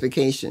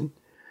classification.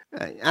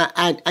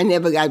 I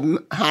never got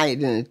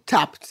hired in a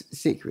top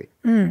secret.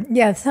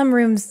 Yeah, some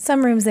rooms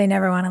they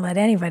never want to let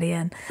anybody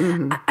in.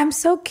 Mm-hmm. I'm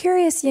so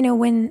curious,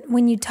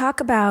 when you talk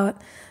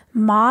about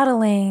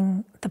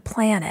modeling the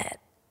planet,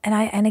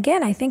 and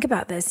again, I think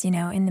about this,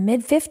 in the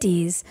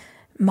mid-50s,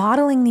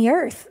 modeling the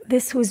Earth.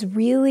 This was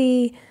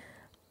really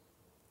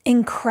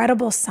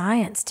incredible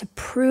science to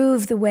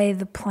prove the way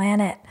the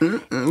planet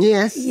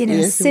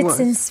sits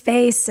in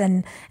space.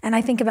 And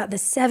I think about the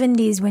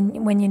 70s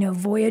when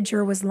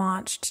Voyager was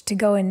launched to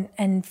go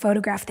and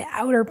photograph the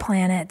outer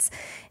planets.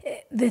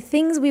 The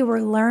things we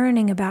were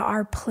learning about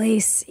our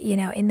place,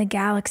 in the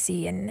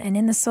galaxy and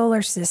in the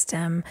solar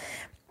system.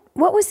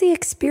 What was the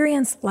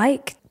experience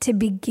like to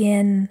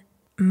begin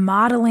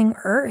modeling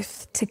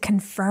Earth to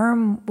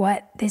confirm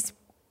what this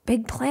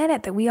big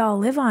planet that we all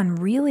live on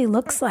really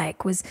looks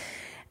like? Was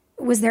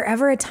there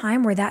ever a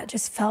time where that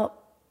just felt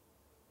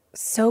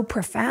so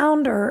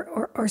profound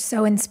or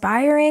so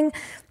inspiring?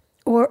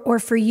 Or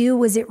for you,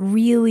 was it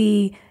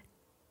really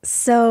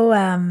so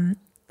in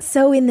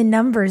the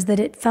numbers that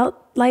it felt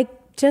like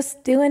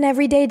just doing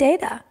everyday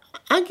data?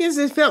 I guess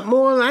it felt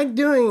more like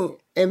doing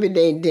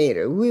everyday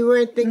data. We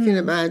weren't thinking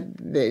about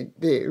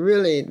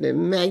the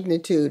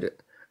magnitude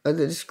of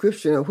the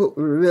description of what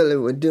we really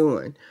were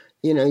doing.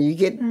 You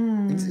get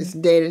this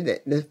data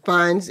that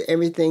defines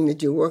everything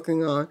that you're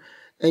working on,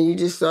 and you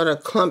just sort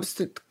of clump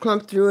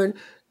through it,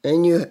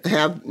 and you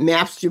have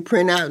maps you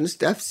print out and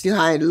stuff, see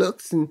how it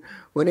looks and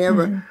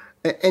whatever,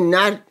 and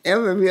not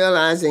ever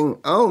realizing,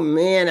 oh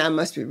man, I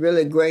must be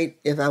really great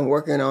if I'm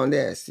working on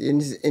this.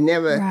 And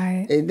never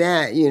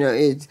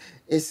that,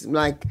 it's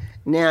like,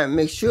 now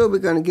make sure we're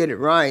going to get it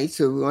right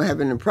so we won't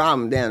have any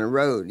problem down the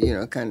road,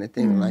 kind of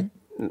thing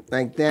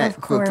like that.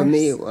 Of course. For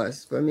me it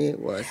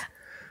was.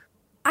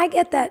 I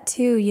get that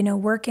too,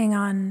 working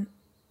on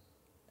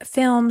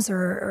films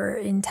or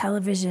in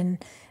television.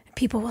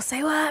 People will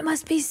say, well, it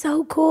must be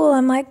so cool.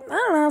 I'm like, I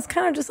don't know, it's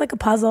kind of just like a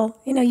puzzle.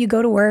 You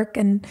go to work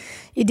and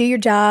you do your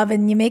job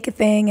and you make a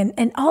thing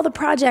and all the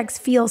projects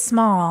feel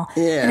small.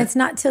 Yeah. And it's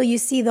not till you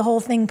see the whole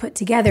thing put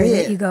together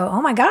that you go,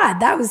 oh my God,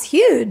 that was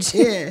huge.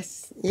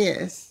 Yes.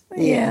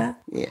 Yeah.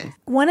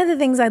 One of the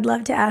things I'd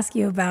love to ask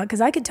you about,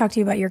 because I could talk to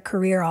you about your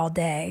career all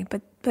day,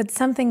 but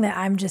something that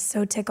I'm just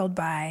so tickled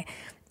by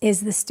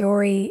is the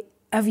story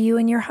of you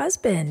and your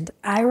husband,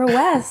 Ira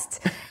West.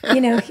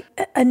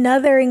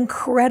 Another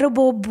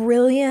incredible,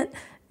 brilliant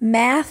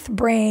math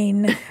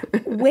brain.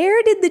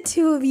 Where did the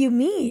two of you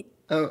meet?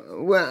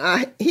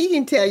 Well, he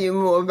can tell you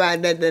more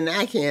about that than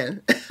I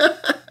can.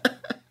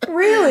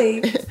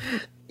 Really?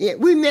 Yeah,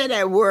 we met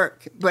at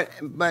work, but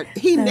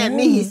he met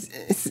me, he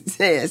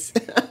says.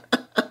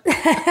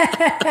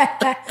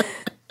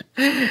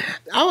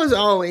 I was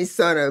always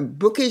sort of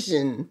bookish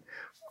and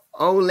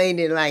old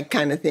lady-like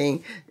kind of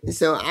thing.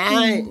 So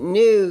I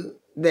knew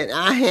that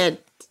I had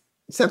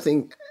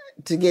something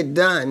to get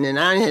done, and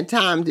I didn't have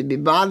time to be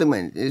bothered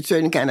with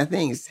certain kind of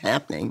things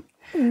happening.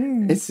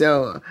 And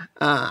so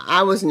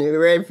I wasn't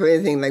ready for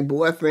anything like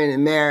boyfriend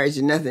and marriage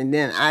and nothing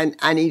then.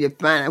 I needed to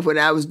find out what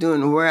I was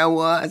doing and where I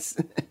was.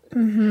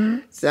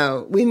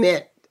 So we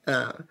met.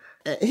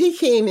 He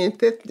came in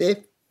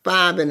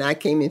 55 and I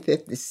came in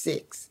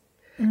 56.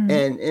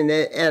 And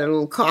at a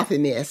little coffee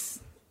mess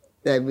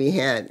that we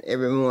had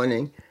every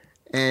morning.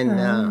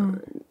 And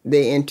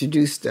they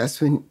introduced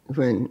us when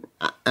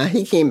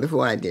he came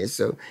before I did.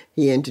 So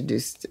he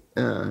introduced...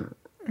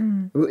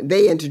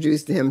 They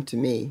introduced him to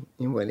me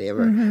and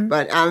whatever.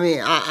 But I mean,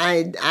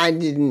 I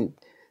didn't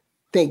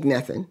think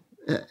nothing.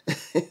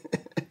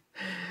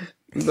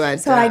 But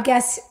so I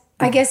guess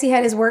he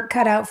had his work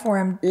cut out for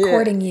him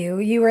courting you.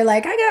 You were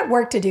like, I got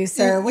work to do,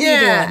 sir. What are you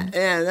doing?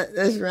 Yeah,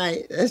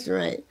 that's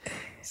right.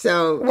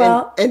 So,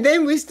 Well, and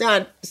then we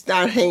start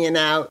hanging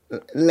out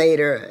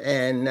later.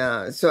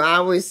 And so I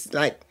always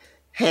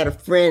had a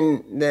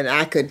friend that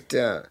I could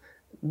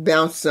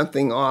bounce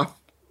something off,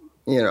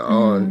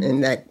 on,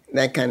 and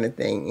that kind of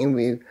thing. And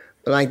we were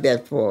like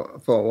that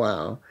for a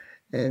while.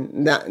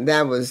 And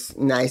that was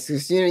nice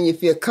because, you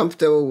feel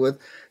comfortable with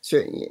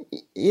certain,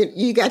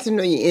 you got to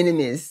know your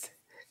enemies.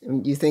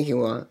 And you're thinking,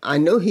 well, I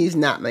know he's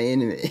not my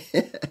enemy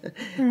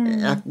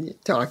after you're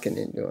talking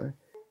and doing.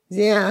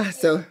 Yeah,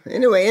 so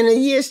anyway, in a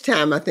year's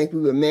time, I think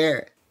we were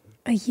married.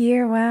 A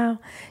year, wow.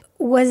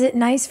 Was it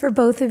nice for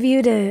both of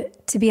you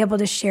to be able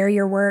to share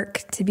your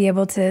work, to be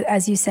able to,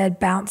 as you said,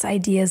 bounce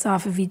ideas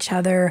off of each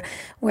other,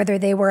 whether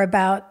they were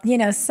about,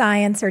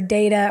 science or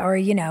data or,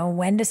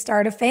 when to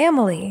start a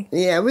family?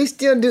 Yeah, we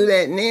still do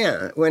that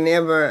now.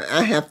 Whenever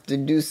I have to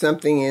do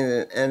something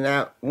and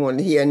I want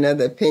to hear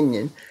another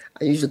opinion,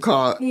 I usually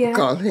call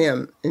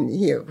him and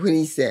hear what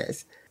he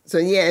says. So,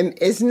 yeah,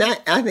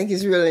 I think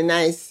it's really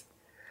nice.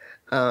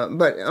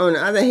 But on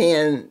the other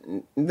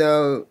hand,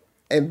 though,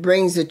 it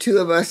brings the two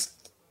of us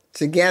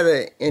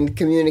together in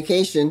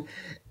communication,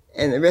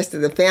 and the rest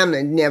of the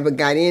family never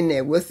got in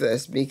there with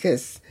us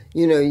because,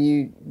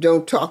 you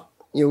don't talk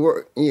your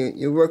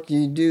work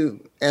you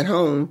do at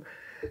home.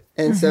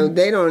 And so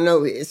they don't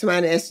know.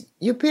 Somebody asks,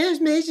 your parents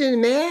majored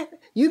in math?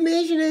 You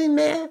majored in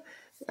math?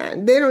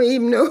 They don't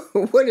even know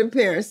what the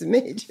parents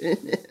majored in.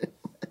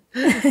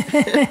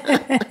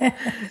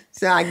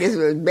 So I guess it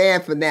was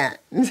bad for that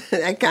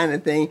kind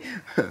of thing.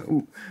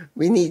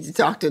 We need to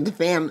talk to the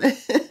family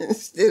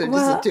instead of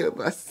just the two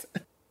of us.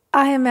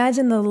 I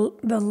imagine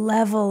the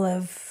level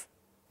of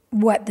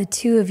what the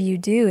two of you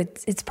do.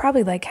 It's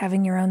probably like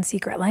having your own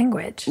secret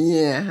language.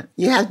 Yeah,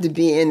 you have to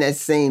be in that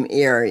same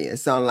area.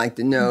 So I like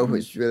to know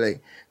what's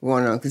really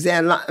going on because there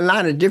are a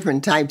lot of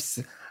different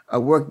types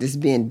of work that's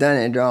being done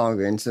at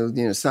Dahlgren. And so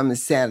some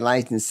is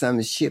satellites and some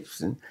is ships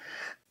and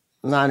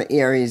a lot of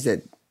areas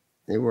that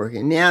they work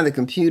in. Now the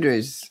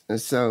computers are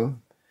so,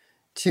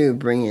 too,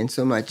 bring in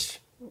so much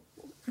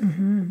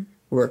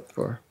work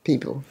for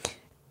people.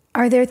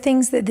 Are there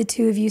things that the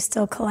two of you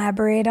still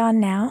collaborate on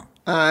now?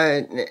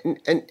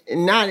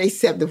 Not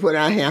except what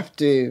I have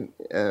to,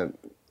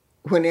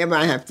 whenever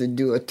I have to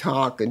do a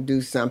talk or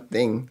do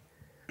something,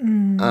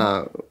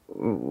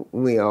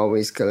 we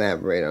always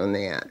collaborate on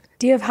that.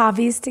 Do you have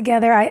hobbies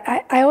together?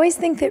 I always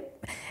think that,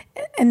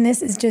 and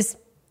this is just,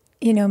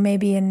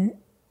 maybe in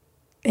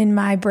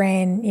my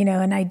brain,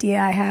 an idea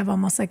I have,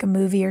 almost like a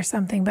movie or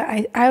something. But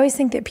I always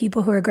think that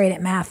people who are great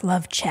at math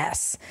love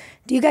chess.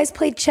 Do you guys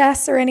play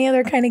chess or any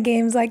other kind of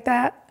games like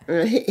that?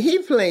 He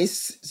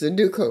plays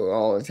Sudoku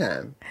all the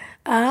time.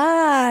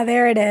 Ah,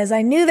 there it is.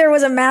 I knew there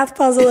was a math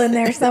puzzle in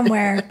there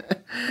somewhere.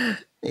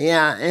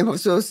 Yeah, and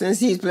so since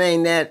he's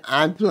playing that,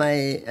 I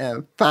play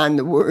find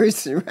the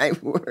words, the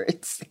right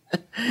words.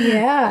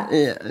 Yeah.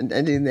 Yeah,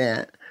 I do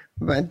that.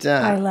 But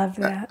I love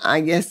that. I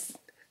guess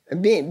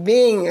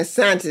being a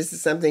scientist or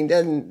something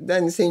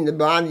doesn't seem to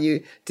bother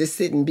you to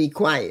sit and be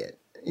quiet.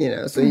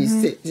 So you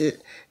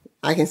sit.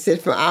 I can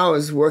sit for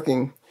hours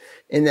working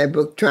in that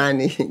book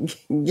trying to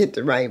get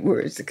the right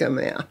words to come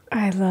out.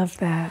 I love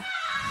that.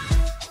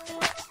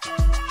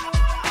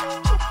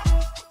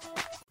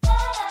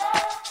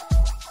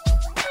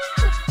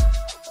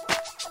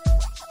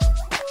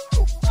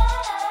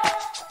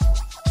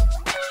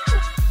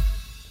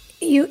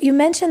 You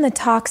mentioned the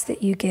talks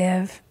that you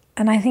give,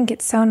 and I think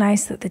it's so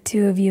nice that the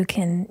two of you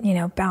can,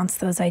 bounce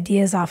those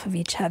ideas off of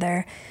each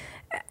other.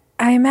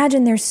 I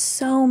imagine there's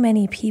so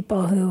many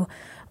people who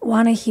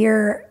want to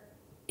hear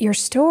your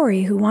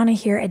story, who want to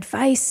hear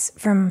advice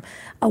from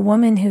a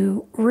woman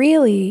who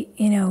really,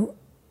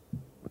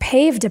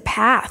 paved a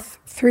path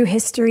through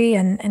history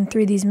and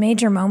through these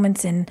major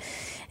moments in,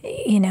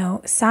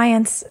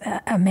 science,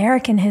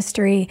 American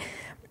history.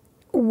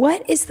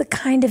 What is the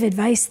kind of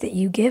advice that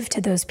you give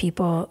to those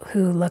people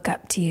who look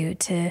up to you,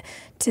 to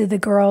the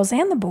girls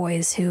and the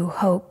boys who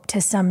hope to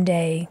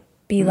someday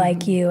be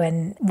like you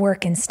and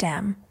work in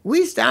STEM?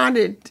 We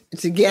started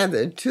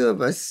together, two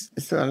of us,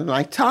 sort of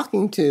like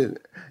talking to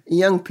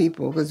young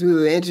people because we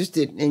were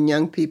interested in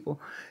young people.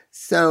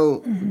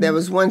 So there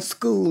was one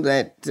school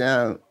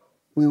that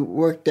we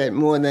worked at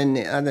more than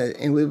the other,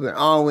 and we would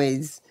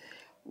always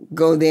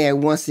go there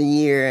once a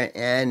year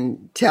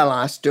and tell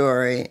our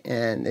story,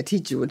 and the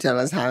teacher would tell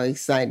us how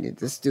excited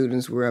the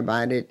students were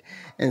about it.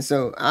 And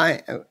so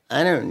I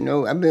don't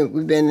know,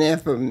 we've been there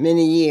for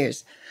many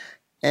years.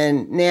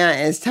 And now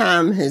as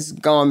time has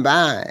gone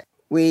by,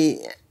 we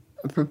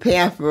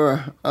prepare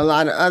for a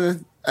lot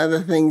of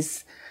other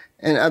things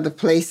and other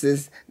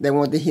places that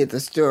want to hear the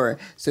story.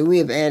 So we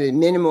have added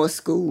many more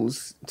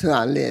schools to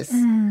our list.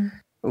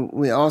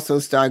 We also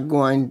start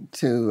going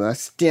to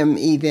STEM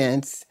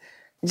events.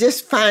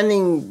 Just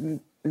finding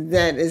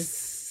that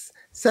is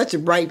such a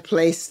bright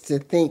place to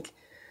think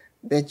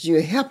that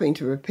you're helping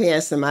to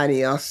prepare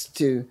somebody else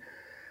to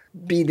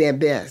be the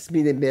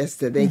best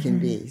that they can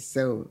be.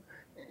 So,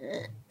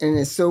 and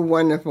it's so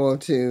wonderful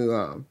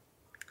to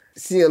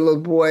see a little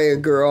boy or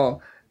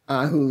girl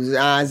whose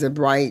eyes are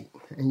bright,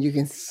 and you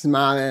can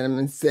smile at them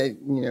and say,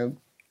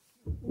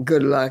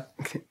 good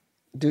luck,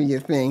 do your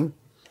thing.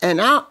 And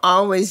I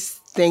always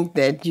think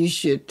that you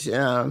should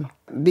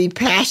be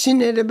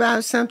passionate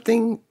about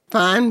something,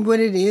 find what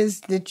it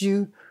is that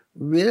you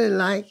really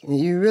like and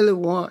you really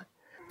want,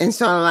 and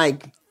sort of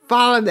like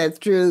follow that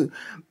through.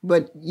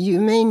 But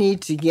you may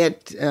need to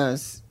get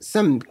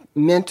some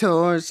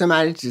mentor,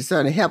 somebody to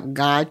sort of help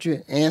guide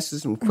you, answer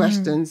some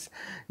questions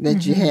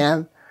that you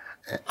have.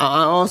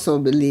 I also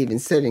believe in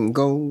setting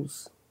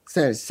goals.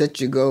 Set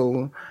your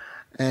goal,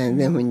 and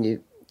then when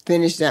you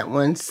finish that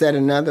one, set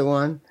another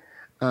one,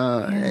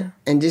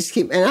 and just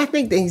keep. And I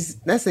think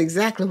that's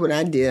exactly what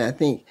I did. I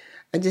think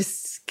I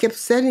just kept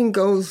setting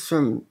goals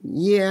from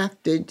year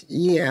after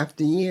year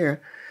after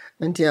year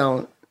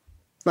until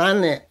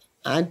finally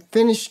I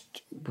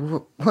finished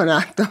what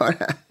I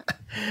thought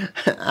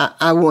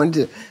I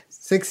wanted to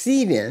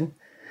succeed in.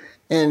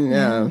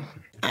 And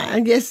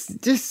I guess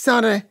just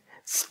sort of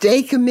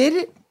stay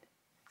committed.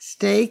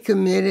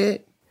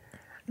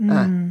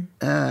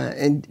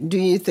 And do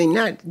your thing,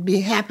 not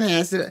be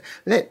haphazard.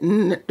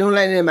 Don't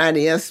let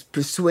anybody else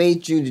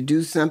persuade you to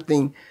do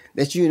something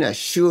that you're not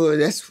sure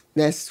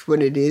that's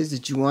what it is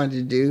that you want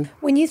to do.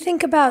 When you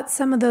think about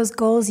some of those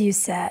goals you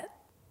set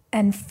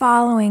and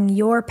following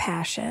your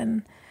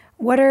passion,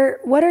 what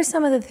are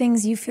some of the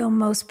things you feel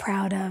most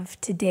proud of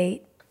to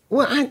date?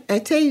 Well, I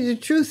tell you the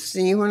truth,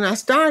 Steve. When I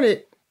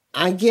started,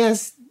 I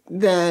guess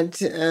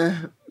that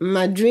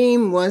my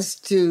dream was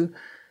to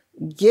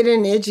get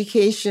an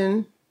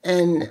education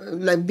and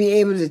like be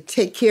able to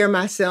take care of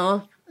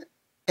myself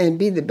and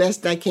be the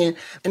best I can.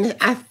 And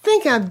I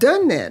think I've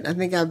done that. I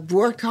think I've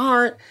worked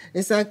hard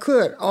as I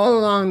could all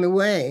along the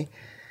way.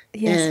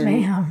 Yes,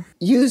 ma'am.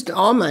 Used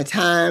all my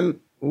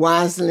time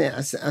wisely. I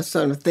was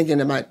sort of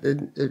thinking about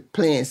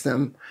playing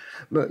some,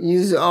 but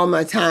used all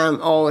my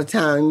time all the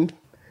time,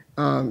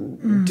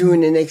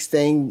 doing the next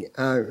thing,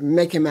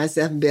 making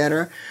myself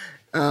better.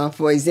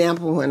 For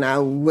example, when I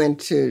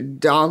went to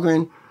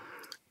Dahlgren,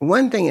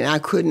 one thing that I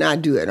could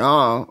not do at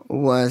all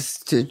was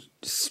to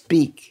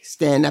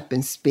stand up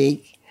and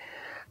speak,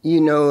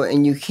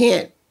 and you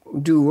can't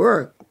do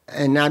work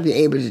and not be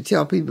able to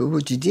tell people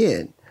what you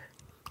did.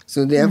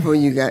 So therefore,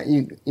 you got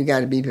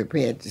to be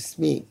prepared to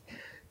speak.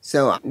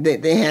 So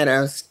they had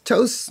a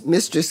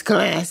Toastmasters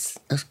class,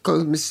 a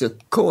Toastmaster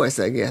course,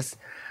 I guess,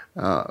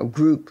 a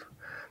group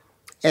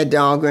at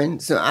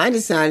Dahlgren. So I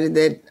decided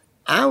that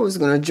I was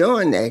going to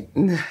join that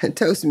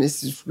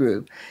Toastmasters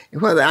group,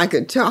 whether I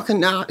could talk or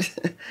not.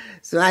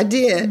 So I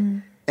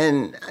did.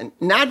 And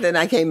not that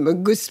I became a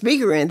good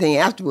speaker or anything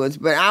afterwards,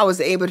 but I was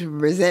able to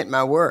present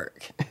my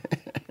work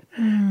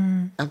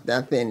after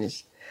I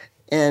finished.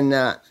 And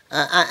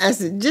I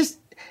said, just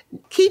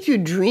keep your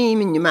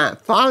dream in your mind.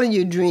 Follow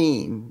your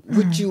dream,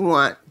 what you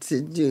want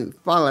to do.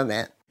 Follow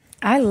that.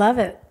 I love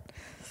it.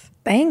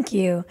 Thank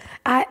you.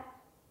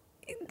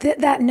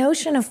 That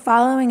notion of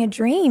following a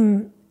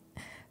dream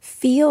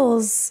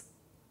feels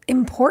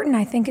important.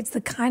 I think it's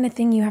the kind of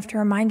thing you have to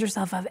remind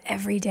yourself of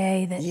every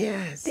day.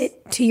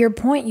 That to your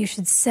point, you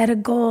should set a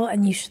goal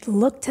and you should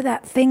look to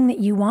that thing that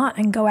you want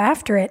and go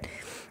after it.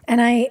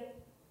 And I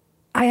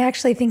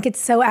actually think it's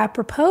so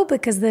apropos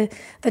because the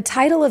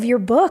title of your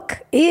book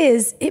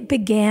is It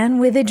Began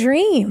with a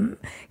Dream.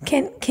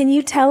 Can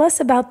you tell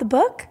us about the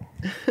book?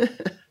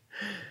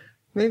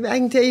 Maybe I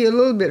can tell you a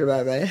little bit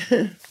about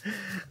that.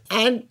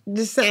 I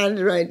decided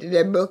to write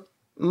that book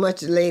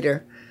much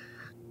later.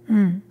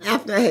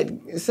 After I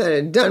had sort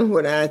of done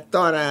what I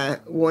thought I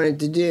wanted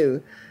to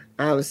do,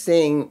 I was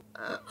saying,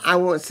 I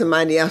want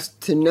somebody else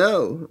to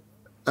know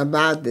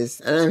about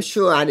this. And I'm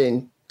sure I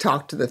didn't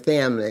talk to the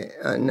family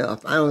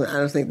enough. I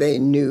don't think they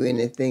knew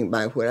anything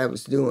about what I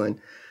was doing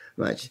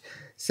much.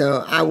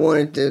 So I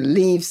wanted to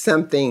leave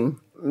something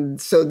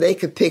so they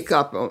could pick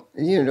up on,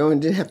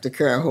 and didn't have to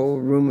carry a whole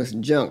room of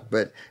junk,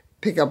 but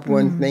pick up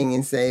one thing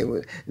and say,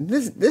 well,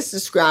 this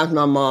describes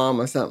my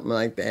mom or something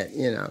like that,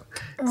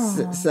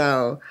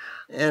 So,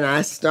 and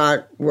I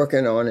start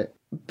working on it.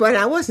 But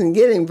I wasn't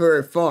getting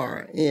very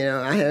far.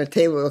 I had a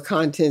table of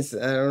contents,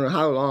 I don't know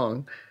how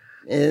long.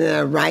 And then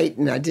I write,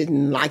 and I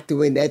didn't like the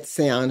way that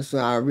sounds, so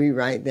I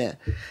rewrite that.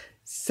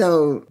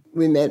 So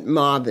we met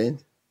Marvin,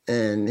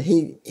 and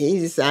he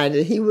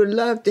decided he would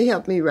love to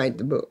help me write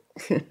the book.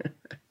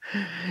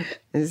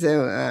 And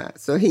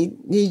so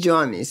he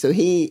joined me. So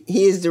he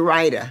is the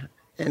writer,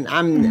 and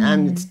I'm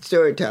the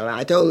storyteller.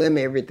 I told him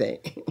everything.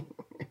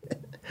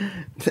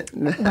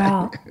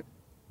 Wow.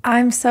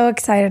 I'm so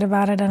excited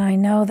about it, and I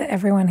know that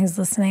everyone who's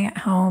listening at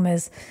home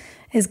is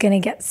going to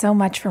get so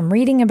much from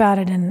reading about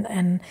it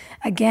and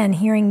again,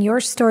 hearing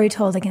your story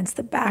told against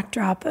the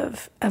backdrop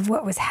of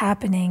what was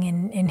happening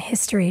in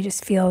history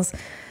just feels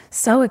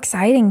so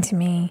exciting to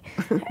me.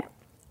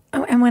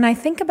 And when I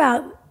think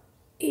about,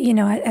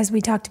 as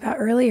we talked about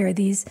earlier,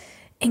 these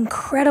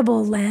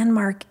incredible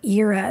landmark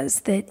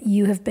eras that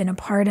you have been a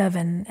part of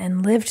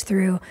and lived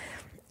through,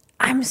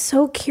 I'm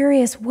so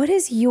curious, what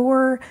is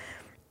your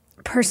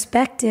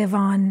perspective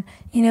on,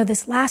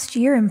 this last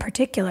year in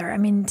particular? I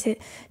mean,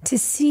 to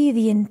see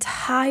the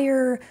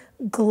entire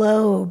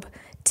globe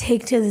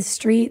take to the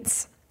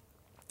streets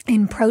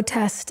in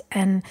protest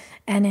and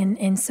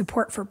in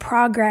support for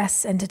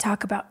progress, and to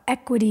talk about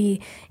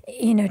equity,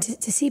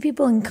 to see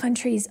people in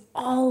countries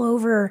all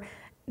over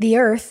the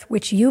earth,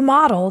 which you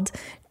modeled,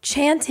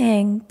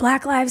 chanting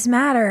Black Lives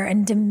Matter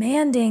and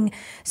demanding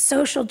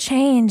social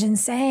change and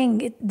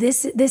saying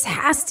this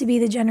has to be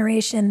the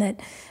generation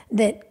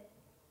that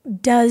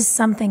does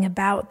something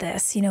about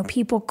this.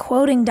 People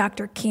quoting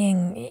Dr.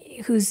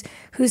 King, whose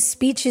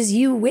speeches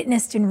you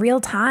witnessed in real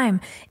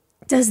time.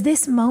 Does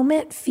this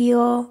moment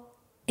feel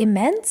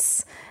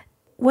immense?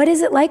 What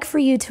is it like for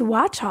you to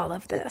watch all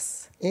of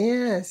this?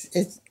 Yes,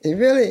 it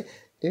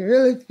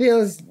really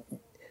feels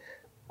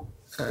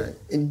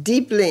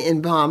deeply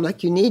involved,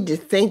 like you need to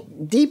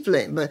think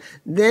deeply. But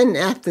then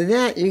after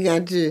that, you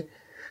got to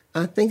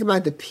think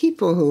about the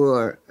people who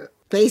are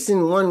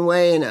facing one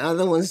way and the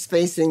other one's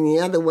facing the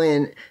other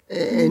way,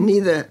 and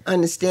neither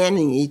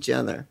understanding each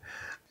other.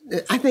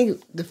 I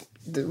think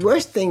the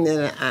worst thing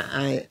that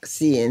I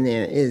see in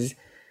there is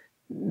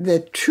the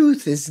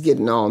truth is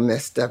getting all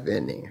messed up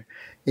in there.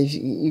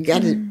 You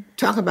got to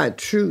talk about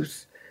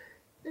truth,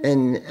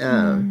 and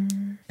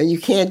you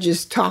can't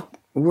just talk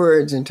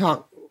words and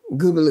talk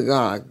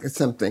gobbledygook or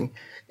something,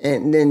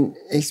 and then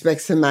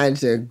expect somebody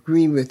to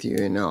agree with you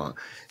and all.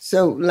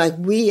 So, like,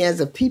 we as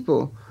a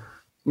people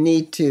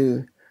need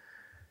to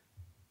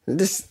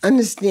just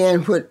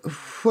understand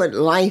what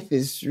life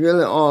is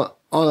really all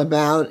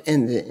about,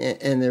 and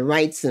the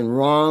rights and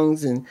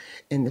wrongs, and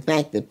the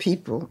fact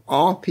that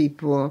all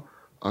people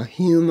are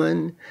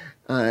human.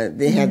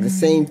 They have the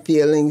same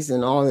feelings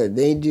and all that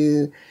they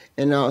do,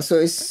 and all. So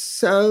it's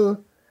so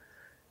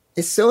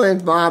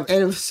involved,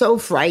 and it was so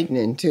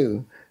frightening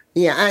too.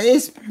 Yeah,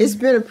 it's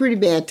been a pretty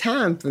bad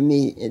time for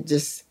me,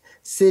 just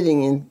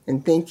sitting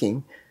and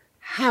thinking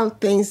how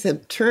things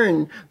have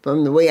turned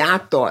from the way I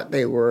thought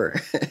they were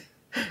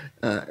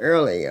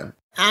earlier.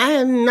 I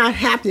am not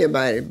happy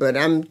about it, but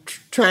I'm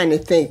trying to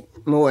think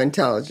more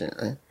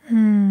intelligently.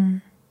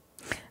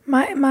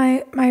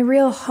 My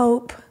real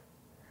hope,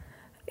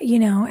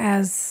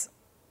 as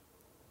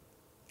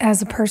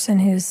a person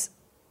who's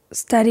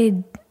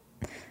studied,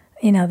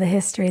 the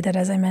history that,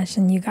 as I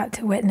mentioned, you got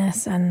to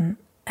witness, and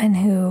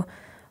who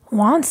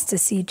wants to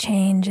see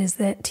change, is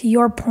that, to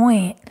your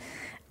point,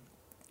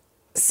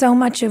 so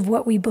much of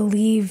what we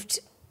believed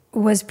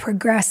was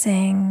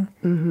progressing,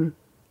 and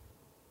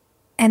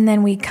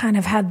then we kind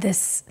of had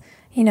this,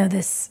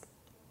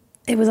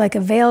 it was like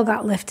a veil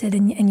got lifted,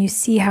 and you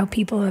see how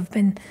people have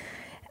been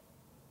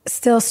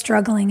still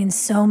struggling in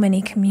so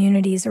many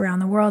communities around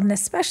the world, and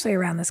especially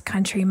around this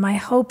country. My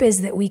hope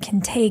is that we can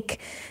take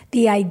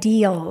the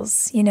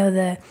ideals,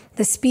 the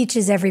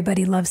speeches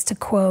everybody loves to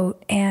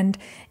quote, and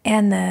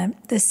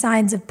the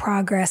signs of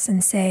progress,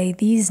 and say,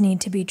 these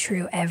need to be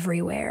true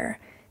everywhere.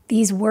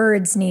 These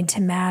words need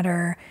to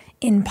matter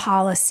in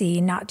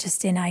policy, not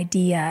just in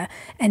idea.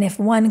 And if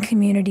one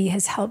community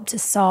has helped to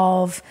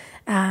solve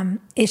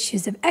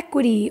issues of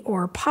equity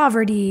or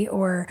poverty,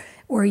 or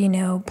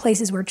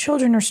places where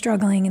children are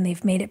struggling and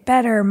they've made it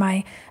better,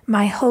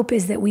 my hope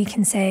is that we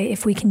can say,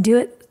 if we can do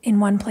it in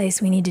one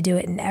place, we need to do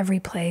it in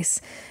every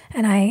place.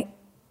 And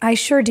I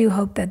sure do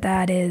hope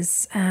that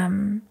is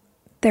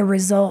the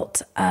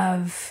result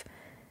of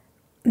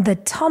the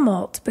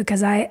tumult,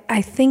 because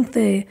I think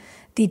the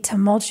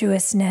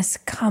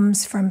tumultuousness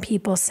comes from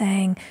people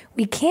saying,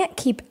 we can't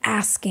keep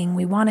asking,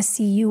 we want to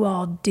see you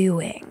all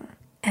doing.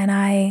 And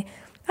I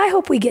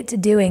hope we get to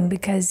doing,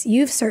 because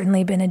you've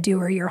certainly been a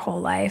doer your whole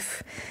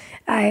life.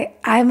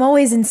 I'm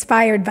always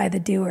inspired by the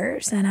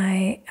doers, and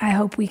I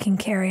hope we can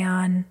carry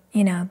on,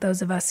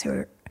 those of us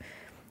who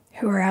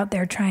are out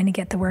there trying to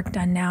get the work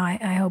done now,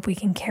 I hope we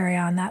can carry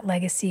on that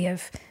legacy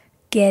of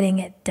getting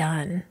it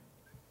done.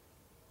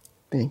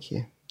 Thank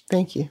you.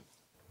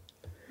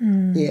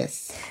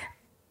 Yes.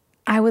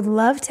 I would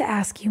love to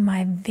ask you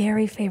my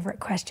very favorite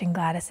question,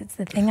 Gladys. It's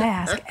the thing I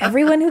ask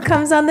everyone who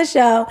comes on the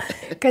show,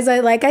 because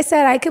like I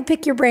said, I could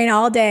pick your brain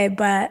all day,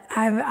 but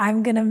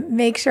I'm going to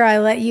make sure I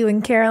let you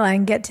and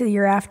Caroline get to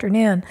your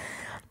afternoon.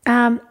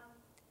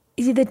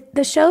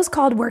 The show's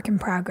called Work in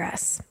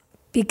Progress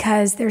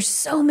because there's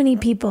so many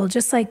people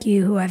just like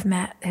you who I've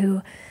met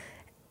who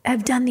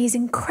have done these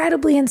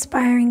incredibly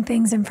inspiring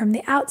things. And from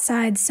the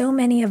outside, so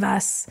many of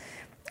us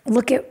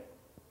look at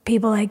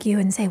people like you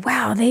and say,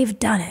 wow, they've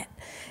done it.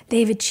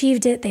 They've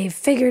achieved it. They've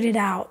figured it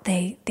out.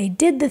 They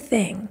did the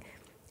thing.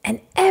 And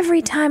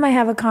every time I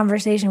have a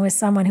conversation with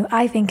someone who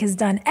I think has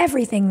done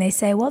everything, they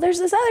say, well, there's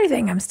this other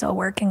thing I'm still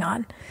working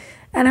on.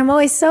 And I'm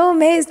always so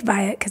amazed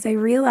by it because I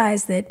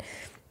realize that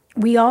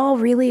we all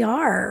really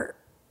are,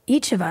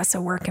 each of us,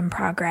 a work in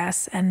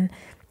progress. And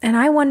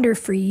I wonder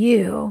for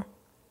you,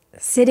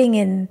 sitting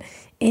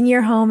in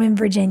your home in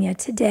Virginia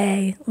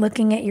today,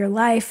 looking at your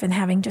life and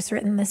having just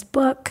written this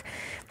book,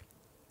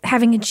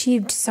 having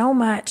achieved so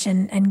much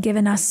and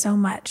given us so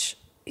much,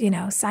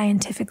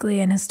 scientifically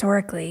and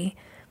historically,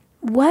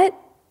 what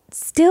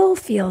still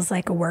feels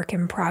like a work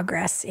in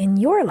progress in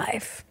your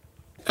life?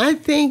 I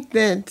think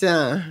that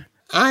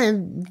I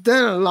have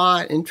done a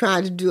lot and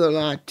tried to do a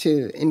lot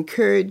to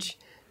encourage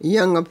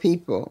younger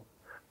people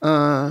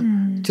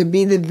to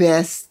be the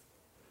best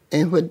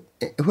in what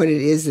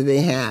it is that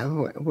they have,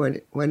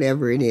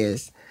 whatever it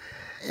is.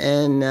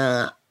 And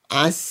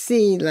I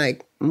see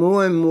like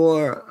more and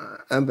more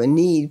of a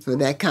need for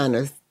that kind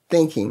of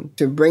thinking,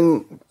 to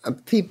bring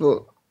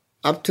people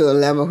up to a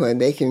level where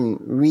they can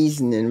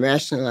reason and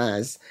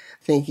rationalize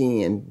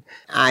thinking and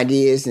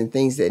ideas and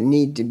things that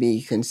need to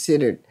be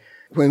considered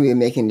when we're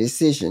making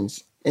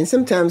decisions. And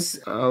sometimes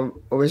I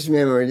always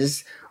remember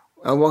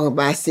I walk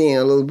by seeing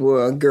a little boy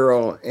or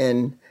girl,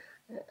 and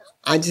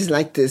I just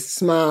like to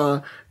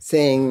smile,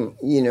 saying,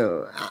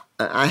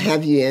 I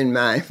have you in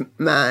my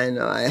mind,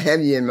 or I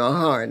have you in my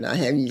heart, and I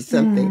have you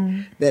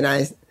something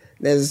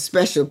there's a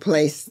special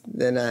place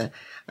that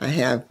I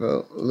have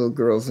for little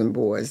girls and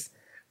boys.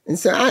 And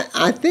so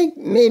I think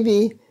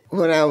maybe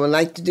what I would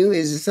like to do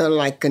is sort of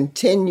like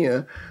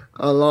continue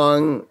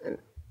along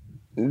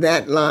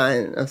that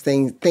line of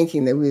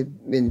thinking that we've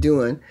been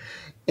doing.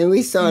 And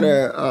we sort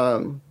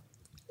of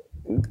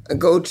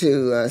go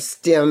to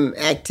STEM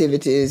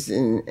activities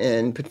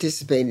and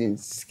participate in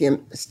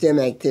STEM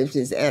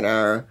activities at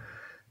our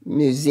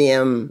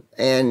museum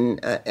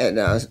and at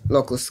our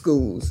local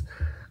schools,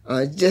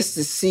 just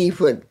to see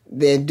what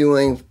they're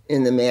doing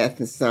in the math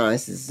and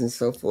sciences and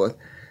so forth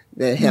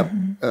that help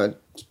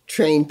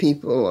train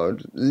people or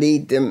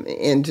lead them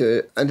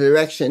into a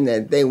direction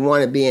that they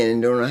want to be in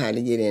and don't know how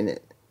to get in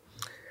it.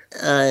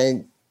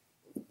 I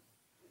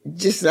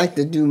just like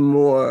to do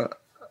more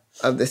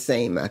of the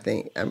same, I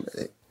think.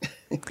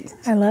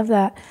 I love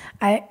that.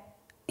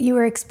 You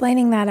were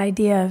explaining that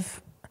idea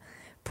of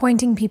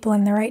pointing people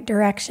in the right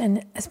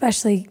direction,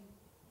 especially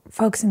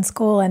folks in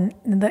school, and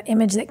the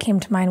image that came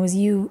to mind was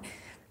you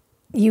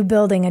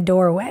building a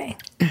doorway.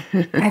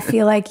 I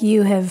feel like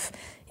you've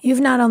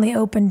not only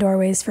opened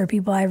doorways for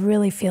people, I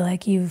really feel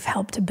like you've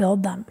helped to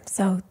build them.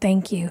 So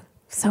thank you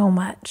so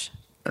much.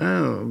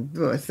 Oh,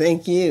 boy,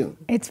 thank you.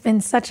 It's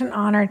been such an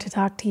honor to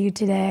talk to you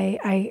today.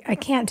 I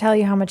can't tell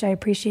you how much I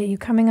appreciate you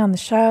coming on the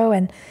show,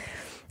 and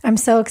I'm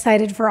so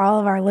excited for all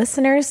of our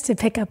listeners to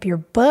pick up your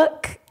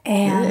book,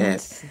 and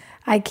yes.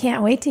 I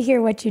can't wait to hear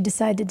what you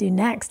decide to do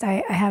next.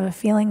 I have a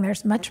feeling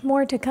there's much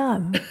more to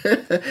come.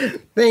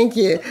 Thank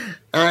you.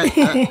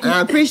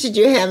 I appreciate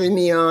you having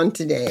me on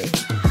today.